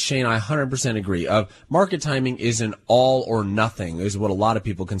 100% agree. Market timing is an all or nothing is what a lot of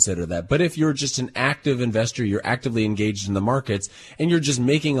people consider that. But if you're just an active investor, you're actively engaged in the markets and you're just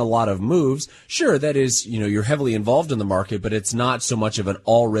making a lot of moves, sure, that is, you're heavily involved in the market, but it's not so much of an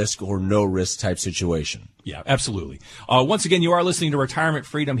all risk or no risk type situation. Yeah, absolutely. Once again, you are listening to Retirement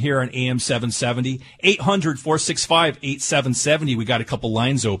Freedom here on AM 770, 800-465-8770. We got a couple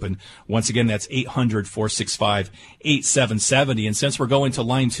lines open. Once again, that's 800-465-8770. And since we're going to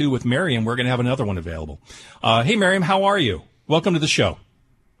line 2 with Miriam, we're going to have another one available. Hey, Miriam, how are you? Welcome to the show.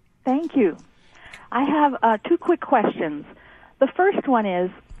 Thank you. I have 2 quick questions. The first one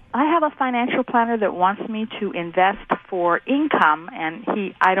is, I have a financial planner that wants me to invest for income, and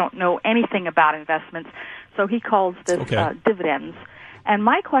I don't know anything about investments, so he calls this dividends. And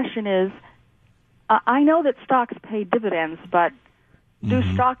my question is, I know that stocks pay dividends, but do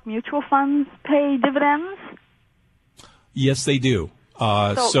stock mutual funds pay dividends? Yes, they do.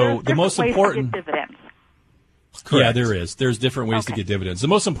 So the most important to get dividends. Correct. Yeah, there is. There's different ways to get dividends. The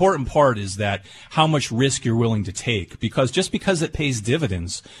most important part is that how much risk you're willing to take, because just because it pays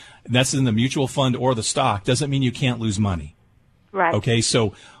dividends, and that's in the mutual fund or the stock, doesn't mean you can't lose money. Right. Okay,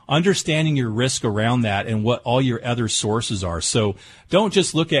 so understanding your risk around that and what all your other sources are. So don't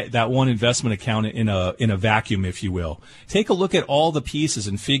just look at that one investment account in a vacuum, if you will. Take a look at all the pieces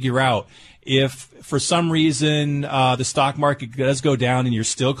and figure out if for some reason the stock market does go down and you're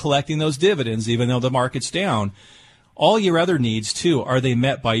still collecting those dividends, even though the market's down, all your other needs, too, are they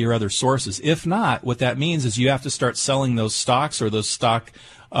met by your other sources? If not, what that means is you have to start selling those stocks or those stock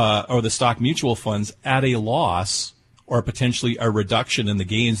or the stock mutual funds at a loss or potentially a reduction in the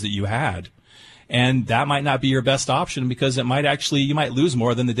gains that you had. And that might not be your best option because you might lose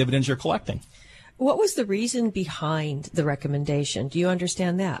more than the dividends you're collecting. What was the reason behind the recommendation? Do you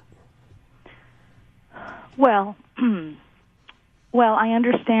understand that? Well, I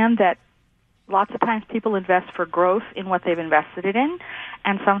understand that lots of times people invest for growth in what they've invested it in,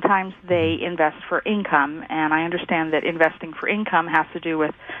 and sometimes they invest for income. And I understand that investing for income has to do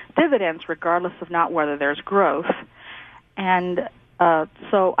with dividends, regardless of not whether there's growth. And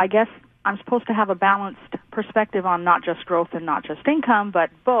so I guess I'm supposed to have a balanced perspective on not just growth and not just income, but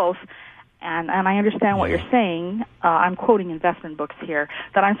both. And I understand what you're saying. I'm quoting investment books here,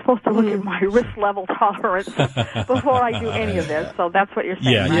 that I'm supposed to look at my risk level tolerance before I do any of this. So that's what you're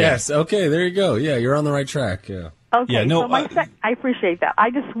saying, right? Yes. Okay, there you go. Yeah, you're on the right track. Yeah. Okay, I appreciate that.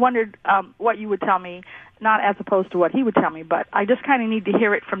 I just wondered what you would tell me, not as opposed to what he would tell me, but I just kind of need to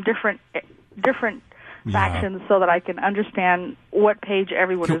hear it from different factions so that I can understand what page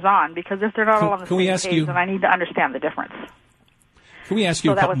everyone is on, because if they're not all on the same page, then I need to understand the difference. Can we ask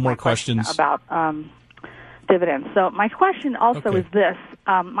you a couple more questions about dividends? So my question also is this.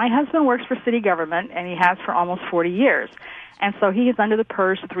 My husband works for city government, and he has for almost 40 years. And so he is under the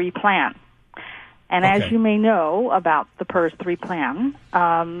PERS 3 plan. And as you may know about the PERS 3 plan,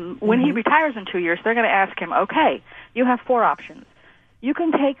 when he retires in 2 years, they're going to ask him, okay, you have 4 options. You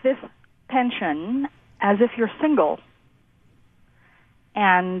can take this pension as if you're single.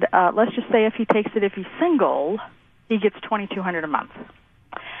 And let's just say if he's single, he gets $2,200 a month.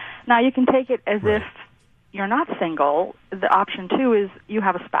 Now, you can take it as if you're not single. The option 2 is you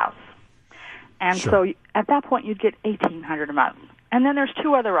have a spouse. And so at that point, you'd get $1,800 a month. And then there's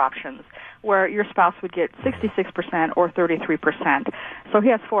 2 other options where your spouse would get 66% or 33%. So he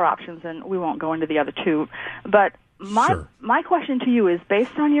has 4 options, and we won't go into the other 2. But my question to you is,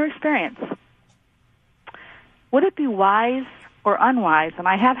 based on your experience, would it be wise or unwise, and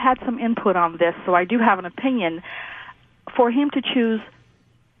I have had some input on this, so I do have an opinion, for him to choose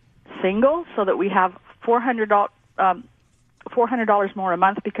single so that we have $400 more a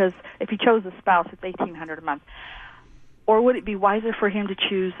month, because if he chose a spouse, it's $1,800 a month? Or would it be wiser for him to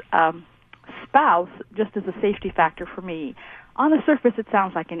choose spouse just as a safety factor for me? On the surface, it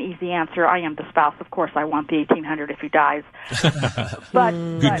sounds like an easy answer. I am the spouse. Of course, I want the $1,800 if he dies. but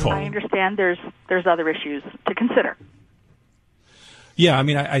I understand there's other issues to consider. Yeah, I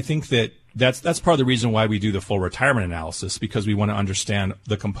mean, I think that's part of the reason why we do the full retirement analysis, because we want to understand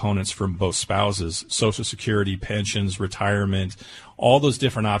the components from both spouses: Social Security, pensions, retirement, all those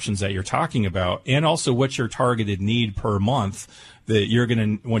different options that you're talking about, and also what's your targeted need per month that you're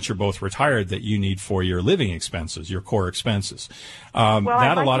going to, once you're both retired, that you need for your living expenses, your core expenses.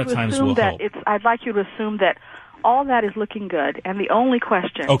 That a lot of times will help. I'd like you to assume that all that is looking good, and the only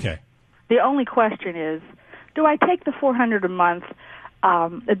question is, do I take the $400 a month?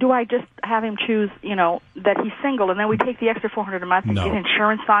 Do I just have him choose, that he's single, and then we take the extra $400 a month and get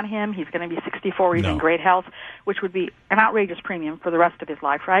insurance on him? He's going to be 64, he's in great health, which would be an outrageous premium for the rest of his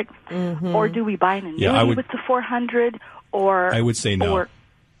life, right? Mm-hmm. Or do we buy an annuity with the $400? Or I would say no.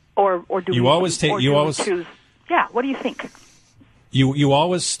 Or do you we always take? You always choose? Yeah. What do you think? You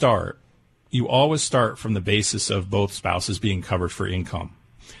always start. You always start from the basis of both spouses being covered for income.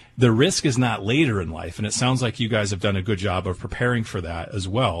 The risk is not later in life, and it sounds like you guys have done a good job of preparing for that as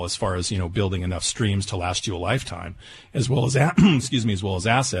well, as far as building enough streams to last you a lifetime, as well as as well as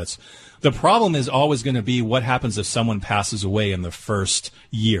assets. The problem is always going to be what happens if someone passes away in the first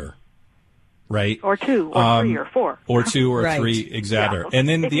year. Right? Or 2, or 3, or 4. Or 2 or 3, exactly. Yeah. And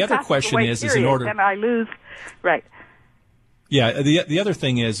then the other question is in order... Then I lose, right. Yeah, the other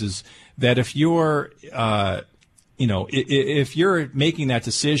thing is that if you're, if you're making that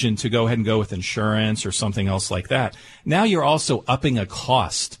decision to go ahead and go with insurance or something else like that, now you're also upping a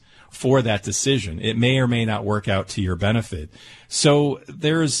cost for that decision. It may or may not work out to your benefit. So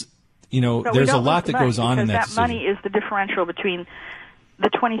there's a lot that goes on in that decision. That money is the differential between the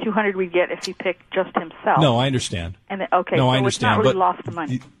 $2,200 we get if he picked just himself. No, I understand. And I understand, it's not really lost the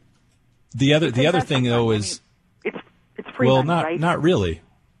money. The other thing though is it's free money, right? Not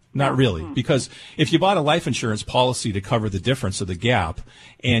really, because if you bought a life insurance policy to cover the difference of the gap,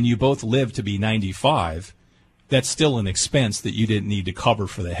 and you both live to be 95, that's still an expense that you didn't need to cover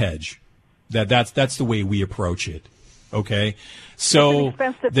for the hedge. That's the way we approach it. Okay, so it's an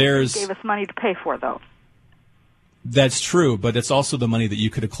expense that there's gave us money to pay for, though. That's true, but it's also the money that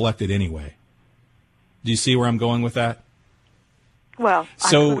you could have collected anyway. Do you see where I'm going with that? Well, I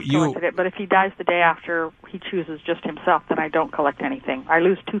could have collected it, but if he dies the day after he chooses just himself, then I don't collect anything. I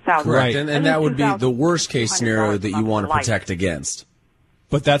lose $2,000. Correct, and that would be the worst case scenario that you want to protect against.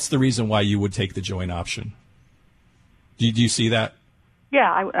 But that's the reason why you would take the joint option. Do you see that?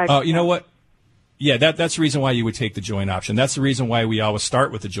 Yeah. You know what? Yeah, that's the reason why you would take the joint option. That's the reason why we always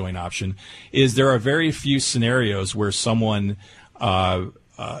start with the joint option, is there are very few scenarios where someone,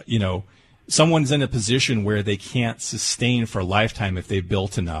 someone's in a position where they can't sustain for a lifetime if they've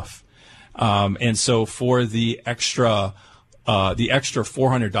built enough. And so for the extra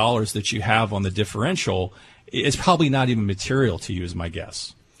 $400 that you have on the differential, it's probably not even material to you, is my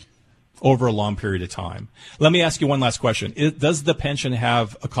guess, over a long period of time. Let me ask you one last question. Does the pension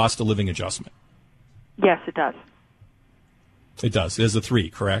have a cost of living adjustment? Yes, it does. It does. It is a 3,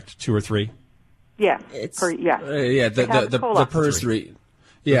 correct? 2 or 3? Yes. The PER is 3.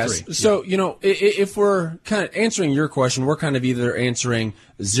 Yes. So, if we're kind of answering your question, we're kind of either answering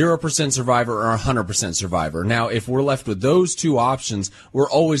 0% survivor or 100% survivor. Now, if we're left with those two options, we're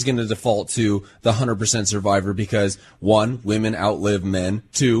always going to default to the 100% survivor because, 1, women outlive men.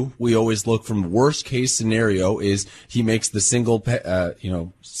 2, we always look from worst case scenario is he makes the single person,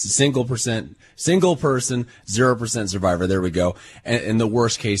 0% survivor. There we go. And the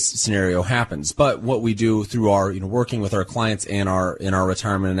worst case scenario happens. But what we do through our, working with our clients and in our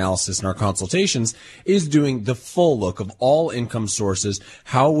retirement analysis and our consultations is doing the full look of all income sources.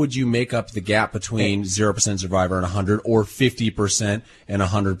 How would you make up the gap between 0% survivor and 100 or 50% and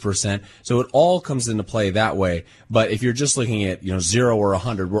 100%? So it all comes into play that way. But if you're just looking at, 0 or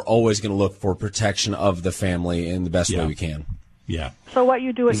 100, we're always going to look for protection of the family in the best way we can. Yeah. So what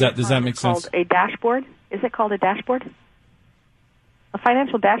you do at does that make sense? Called a dashboard? Is it called a dashboard? A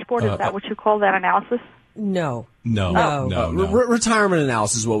financial dashboard? Is that what you call that analysis? No. Retirement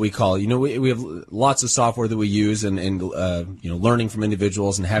analysis is what we call it. We have lots of software that we use and learning from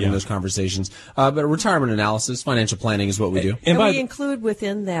individuals and having those conversations. But retirement analysis, financial planning is what we do. And we include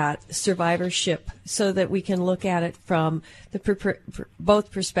within that survivorship so that we can look at it from the both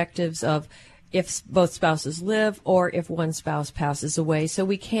perspectives of if both spouses live or if one spouse passes away. So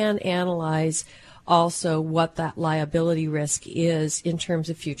we can analyze also what that liability risk is in terms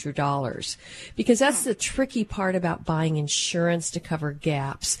of future dollars. Because that's the tricky part about buying insurance to cover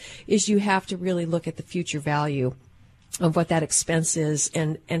gaps, is you have to really look at the future value of what that expense is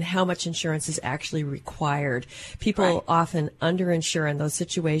and how much insurance is actually required. People often underinsure in those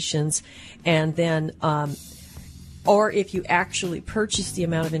situations, and then or if you actually purchase the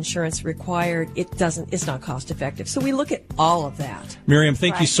amount of insurance required, it's not cost effective. So we look at all of that. Miriam,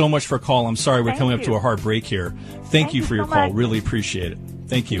 thank you so much for a call. I'm sorry we're coming up to a hard break here. Thank you for your call. Really appreciate it.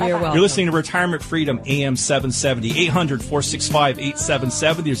 Thank you. You're welcome. You're listening to Retirement Freedom AM 770,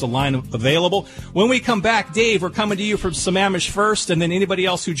 800-465-8770. There's a line available. When we come back, Dave, we're coming to you from Sammamish first, and then anybody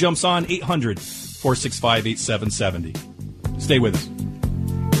else who jumps on, 800-465-8770. Stay with us.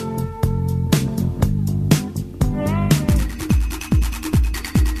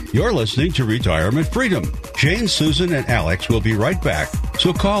 You're listening to Retirement Freedom. Shane, Susan, and Alex will be right back.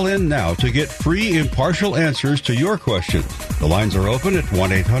 So call in now to get free impartial answers to your questions. The lines are open at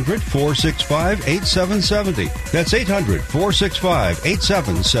 1-800-465-8770. That's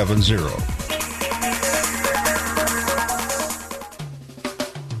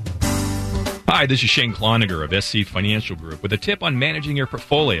 800-465-8770. Hi, this is Shane Cloninger of SC Financial Group with a tip on managing your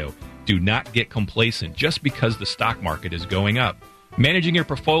portfolio. Do not get complacent just because the stock market is going up. Managing your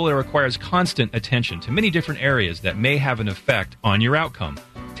portfolio requires constant attention to many different areas that may have an effect on your outcome.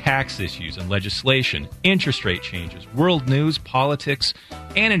 Tax issues and legislation, interest rate changes, world news, politics,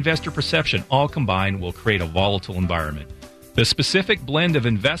 and investor perception all combined will create a volatile environment. The specific blend of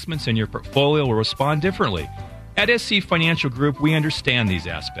investments in your portfolio will respond differently. At SC Financial Group, we understand these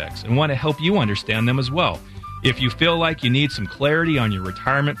aspects and want to help you understand them as well. If you feel like you need some clarity on your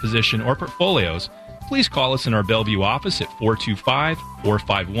retirement position or portfolios, please call us in our Bellevue office at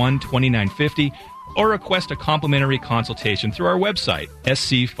 425-451-2950 or request a complimentary consultation through our website,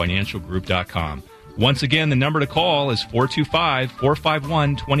 scfinancialgroup.com. Once again, the number to call is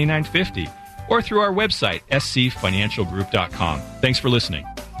 425-451-2950 or through our website, scfinancialgroup.com. Thanks for listening.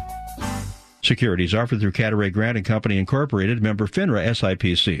 Securities offered through Catteray Grant and Company Incorporated, member FINRA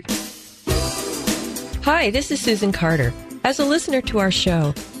SIPC. Hi, this is Susan Carter. As a listener to our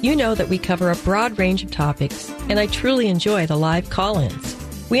show, you know that we cover a broad range of topics, and I truly enjoy the live call-ins.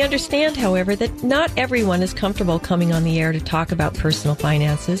 We understand, however, that not everyone is comfortable coming on the air to talk about personal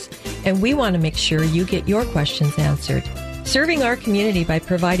finances, and we want to make sure you get your questions answered. Serving our community by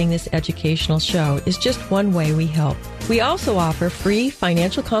providing this educational show is just one way we help. We also offer free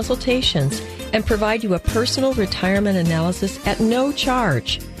financial consultations and provide you a personal retirement analysis at no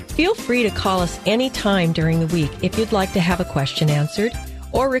charge. Feel free to call us anytime during the week if you'd like to have a question answered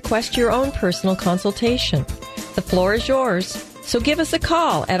or request your own personal consultation. The floor is yours, so give us a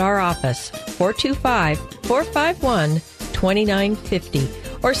call at our office,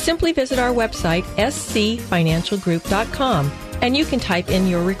 425-451-2950, or simply visit our website, scfinancialgroup.com, and you can type in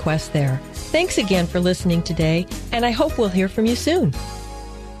your request there. Thanks again for listening today, and I hope we'll hear from you soon.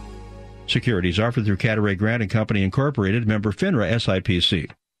 Securities offered through Catteray Grant and Company Incorporated, member FINRA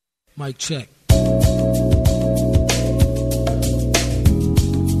SIPC. Mic check.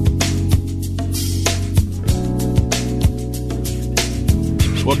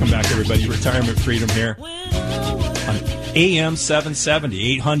 Welcome back, everybody. Retirement Freedom here on AM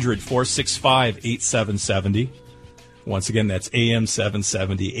 770, 800-465-8770. Once again, that's AM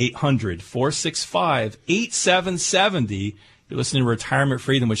 770, 800-465-8770. You're listening to Retirement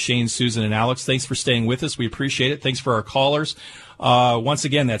Freedom with Shane, Susan, and Alex. Thanks for staying with us. We appreciate it. Thanks for our callers. Once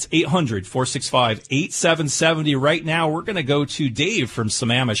again, that's 800-465-8770. Right now, we're going to go to Dave from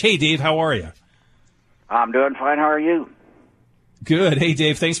Sammamish. Hey, Dave, how are you? I'm doing fine. How are you? Good. Hey,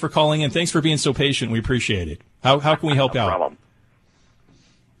 Dave, thanks for calling in. Thanks for being so patient. We appreciate it. How can we help No out? problem.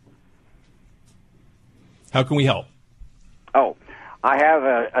 How can we help? Oh, I have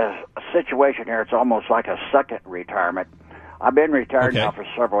a situation here. It's almost like a second retirement. I've been retired now for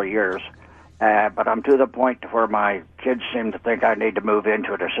several years, but I'm to the point where my kids seem to think I need to move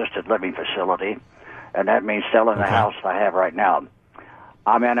into an assisted living facility, and that means selling the house I have right now.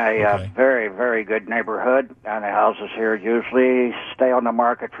 I'm in a very, very good neighborhood, and the houses here usually stay on the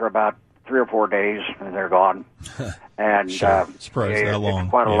market for about 3 or 4 days, and they're gone. And Surprised that long. it's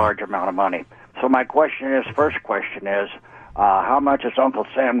quite a large amount of money. So my first question is, how much is Uncle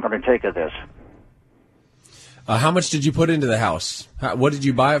Sam going to take of this? How much did you put into the house? What did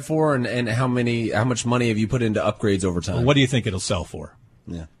you buy it for, and how much money have you put into upgrades over time? What do you think it'll sell for?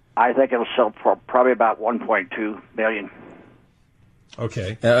 Yeah, I think it'll sell for probably about $1.2 million.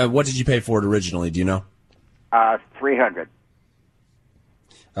 Okay. What did you pay for it originally? Do you know? $300,000.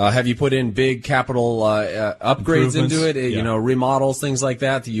 Have you put in big capital upgrades into it? Yeah. Remodels, things like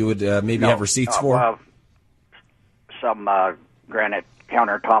that you would maybe have receipts for? Well, some granite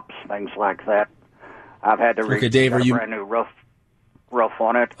countertops, things like that. I've had to Dave, a brand new roof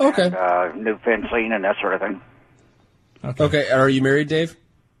on it, and new fencing and that sort of thing. Okay. Are you married, Dave?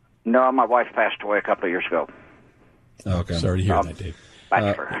 No, my wife passed away a couple of years ago. Okay. Sorry to hear that, Dave.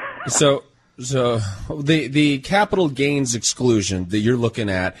 So the capital gains exclusion that you're looking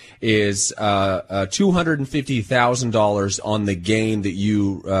at is $250,000 on the gain that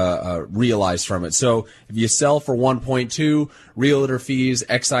you realize from it. So if you sell for 1.2, realtor fees,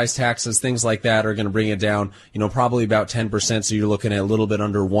 excise taxes, things like that are going to bring it down, probably about 10%. So you're looking at a little bit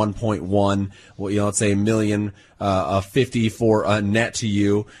under 1.1. Let's say $1,050,000 for a net to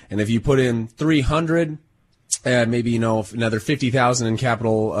you. And if you put in 300. Maybe, another 50,000 in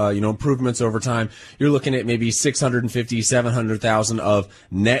capital, improvements over time. You're looking at maybe 650, 700,000 of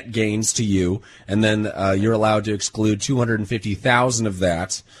net gains to you. And then, you're allowed to exclude 250,000 of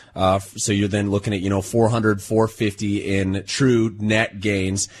that. So you're then looking at, 400, 450 in true net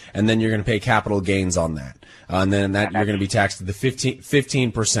gains. And then you're going to pay capital gains on that. And then you're going to be taxed at the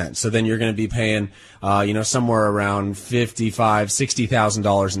 15%. So then you're going to be paying, somewhere around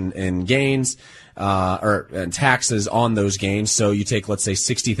 $60,000 in gains. Or taxes on those gains. So you take, let's say,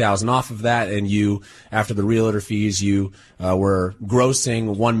 $60,000 off of that, and you, after the realtor fees, you were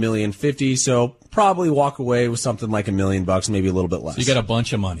grossing $1,050,000. So probably walk away with something like $1 million, maybe a little bit less. So you got a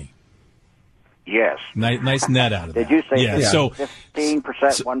bunch of money. Yes. Nice net out of that. Did you say So 15%,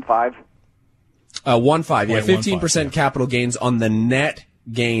 1.5? 1.5, yeah, 15% 15%, capital gains on the net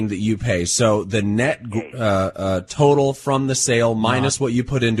gain that you pay. So the net total from the sale minus what you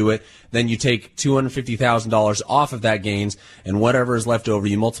put into it, then you take $250,000 off of that gains, and whatever is left over,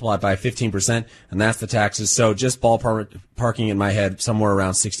 you multiply it by 15%, and that's the taxes. So just ballparking in my head, somewhere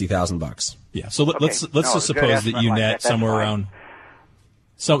around $60,000. Yeah. So let's just suppose that you net somewhere around.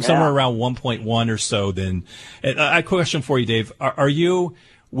 Somewhere around 1.1 or so. Then, a question for you, Dave: Are you,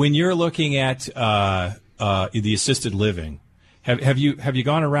 when you're looking at the assisted living, have you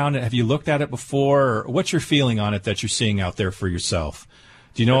gone around and have you looked at it before? Or what's your feeling on it that you're seeing out there for yourself?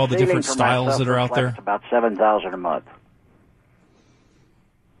 Do you know all the different styles that are out there? About $7,000 a month.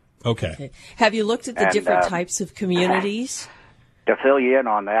 Okay. Have you looked at the different types of communities? To fill you in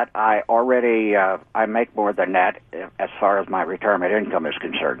on that, I already I make more than that as far as my retirement income is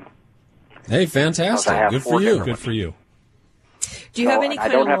concerned. Hey, fantastic! Good for you. Good for you. Do you have any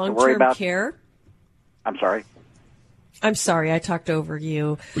kind of long-term care? I'm sorry. I'm sorry, I talked over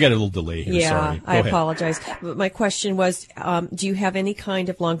you. We got a little delay here. Yeah, Sorry. Go I ahead. apologize. But my question was, do you have any kind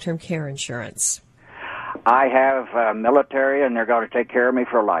of long-term care insurance? I have military, and they're going to take care of me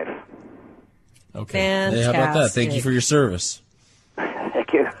for life. Okay. Fantastic. Hey, how about that? Thank you for your service.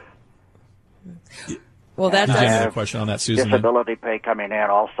 Thank you. Well, that Did you does. have a question on that, Susan? Disability pay coming in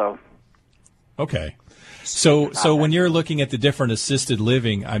also. Okay. So when you're looking at the different assisted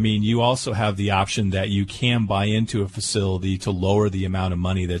living, I mean, you also have the option that you can buy into a facility to lower the amount of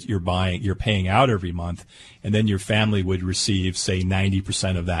money that you're paying out every month, and then your family would receive, say,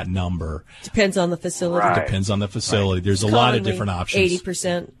 90% of that number. Depends on the facility. Right. Depends on the facility. There's a lot of different options.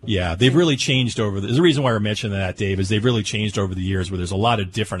 80%. Yeah, they've really changed there's a reason why we're mentioning that, Dave, is they've really changed over the years where there's a lot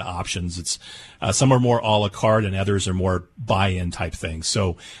of different options. It's some are more a la carte and others are more buy-in type things.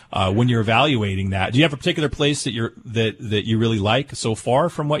 So when you're evaluating that, do you have a particular place that you really like so far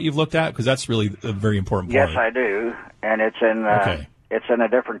from what you've looked at? Because that's really a very important part. Yes, I do, and it's in it's in a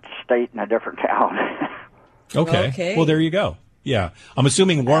different state and a different town. Okay. Well, there you go. Yeah, I'm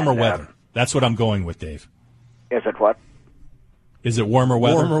assuming warmer weather. That's what I'm going with, Dave. Is it what? Is it warmer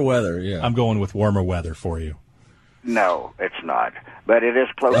weather? Warmer weather, yeah. I'm going with warmer weather for you. No, it's not. But it is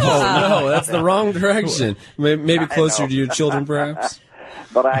close. Oh, no, that's the wrong direction. Maybe closer to your children, perhaps?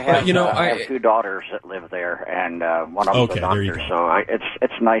 But I have, I have two daughters that live there, and one of them's a there you doctor, go. so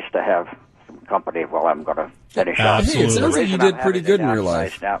it's nice to have some company while I'm going to finish up. Hey, it sounds like you did pretty good in your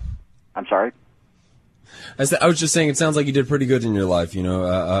life. Now, I'm sorry? I was just saying, it sounds like you did pretty good in your life. You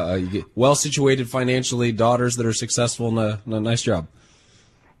know, you get well-situated financially, daughters that are successful, and a nice job.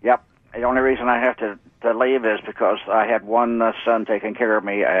 Yep. The only reason I have to leave is because I had one son taking care of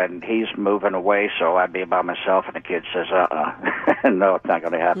me, and he's moving away, so I'd be by myself, and the kid says, no, it's not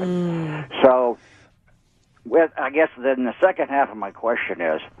going to happen. So, I guess then the second half of my question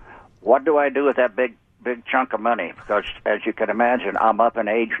is, what do I do with that big chunk of money? Because, as you can imagine, I'm up in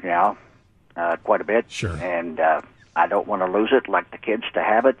age now, quite a bit, sure, and I don't want to lose it like the kids to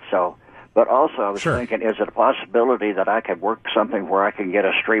have it, so... But also, I was thinking, is it a possibility that I could work something where I can get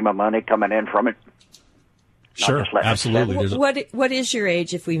a stream of money coming in from it? Sure, absolutely. What is your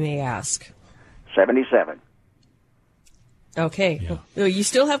age, if we may ask? 77. Okay. Yeah. Well, you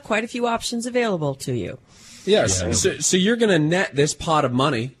still have quite a few options available to you. Yes. Yeah. So you're going to net this pot of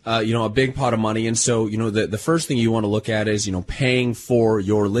money, a big pot of money. And so, the first thing you want to look at is, paying for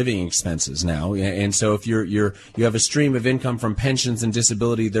your living expenses now. And so if you have a stream of income from pensions and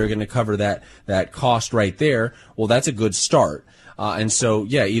disability, they're going to cover that cost right there. Well, that's a good start. And so,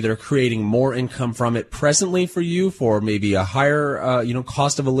 either creating more income from it presently for you for maybe a higher,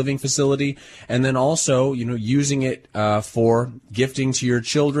 cost of a living facility, and then also, using it for gifting to your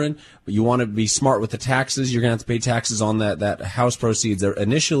children. But you want to be smart with the taxes. You're going to have to pay taxes on that house proceeds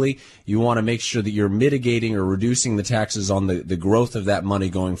initially. You want to make sure that you're mitigating or reducing the taxes on the growth of that money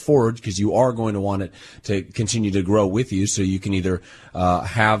going forward, because you are going to want it to continue to grow with you, so you can either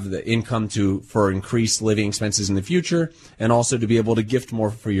have the income for increased living expenses in the future, and also to be able to gift more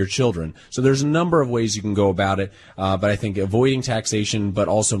for your children. So there's a number of ways you can go about it, but I think avoiding taxation but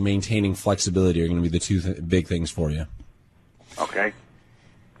also maintaining flexibility are going to be the two big things for you. Okay.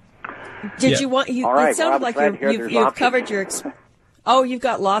 Did you want you? All right, it sounded well, like you've covered your. You've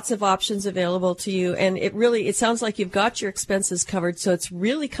got lots of options available to you, and it sounds like you've got your expenses covered. So it's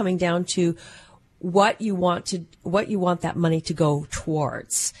really coming down to what you want that money to go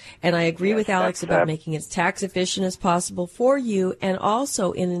towards. And I agree with Alex about making it as tax efficient as possible for you. And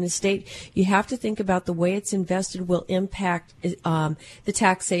also in an estate, you have to think about the way it's invested will impact the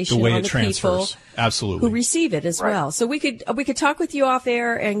taxation the way on it the transfers. people Absolutely. who receive it as well. So we could talk with you off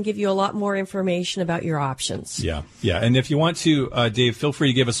air and give you a lot more information about your options. Yeah. And if you want to, Dave, feel free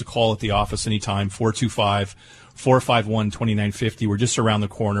to give us a call at the office anytime, 425-451-2950. We're just around the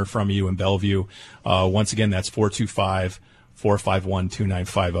corner from you in Bellevue. Once again, that's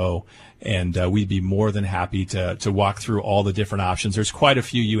 425-451-2950. And we'd be more than happy to walk through all the different options. There's quite a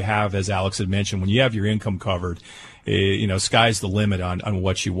few you have, as Alex had mentioned. When you have your income covered, sky's the limit on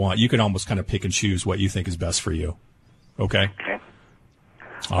what you want. You can almost kind of pick and choose what you think is best for you. Okay? Okay.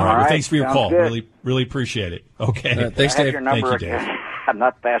 All right. Well, thanks for your call. Good. Really, really appreciate it. Okay. Thanks, Dave. Thank you, Dave. I'm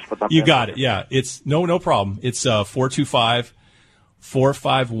not fast with them. You got it. Yeah. It's no problem. It's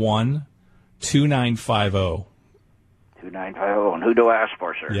 425-451-2950. 2950. And who do I ask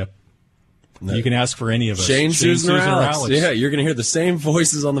for, sir? Yep. You can ask for any of us. Shane, Susan, or Alex. Yeah, you're going to hear the same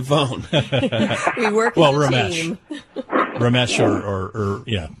voices on the phone. We work as a team. Ramesh or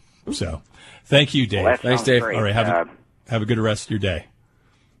yeah. So, thank you, Dave. Well, thanks, Dave. Great. All right. Have a good rest of your day.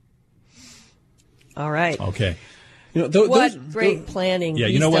 All right. Okay. Great planning. Yeah,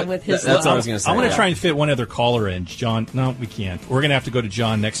 he's you know done what? With his That's what I was going to say. I'm going to try and fit one other caller in. John, no, we can't. We're going to have to go to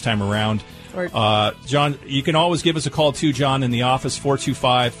John next time around. John, you can always give us a call, too, John, in the office,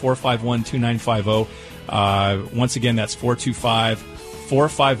 425-451-2950. Once again, that's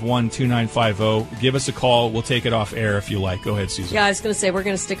 425-451-2950. Give us a call. We'll take it off air if you like. Go ahead, Susan. Yeah, I was going to say we're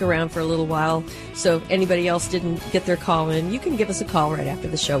going to stick around for a little while. So if anybody else didn't get their call in, you can give us a call right after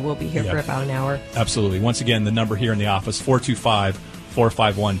the show. We'll be here for about an hour. Absolutely. Once again, the number here in the office,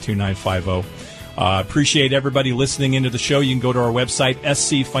 425-451-2950. Appreciate everybody listening into the show. You can go to our website,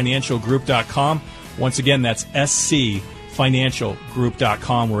 scfinancialgroup.com. Once again, that's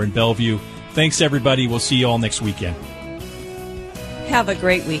scfinancialgroup.com. We're in Bellevue. Thanks, everybody. We'll see you all next weekend. Have a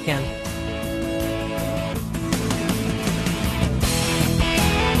great weekend.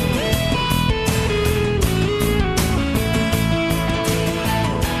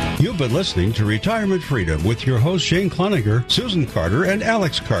 You've been listening to Retirement Freedom with your hosts Shane Cloninger, Susan Carter, and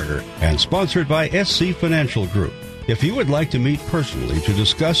Alex Carter, and sponsored by SC Financial Group. If you would like to meet personally to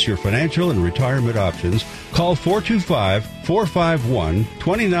discuss your financial and retirement options, call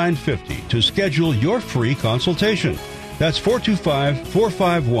 425-451-2950 to schedule your free consultation. That's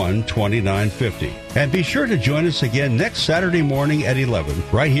 425-451-2950. And be sure to join us again next Saturday morning at 11,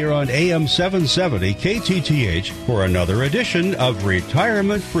 right here on AM 770 KTTH for another edition of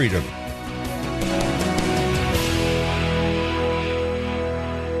Retirement Freedom.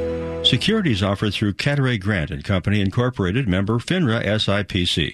 Securities offered through Catteray Grant and Company, Incorporated, member FINRA SIPC.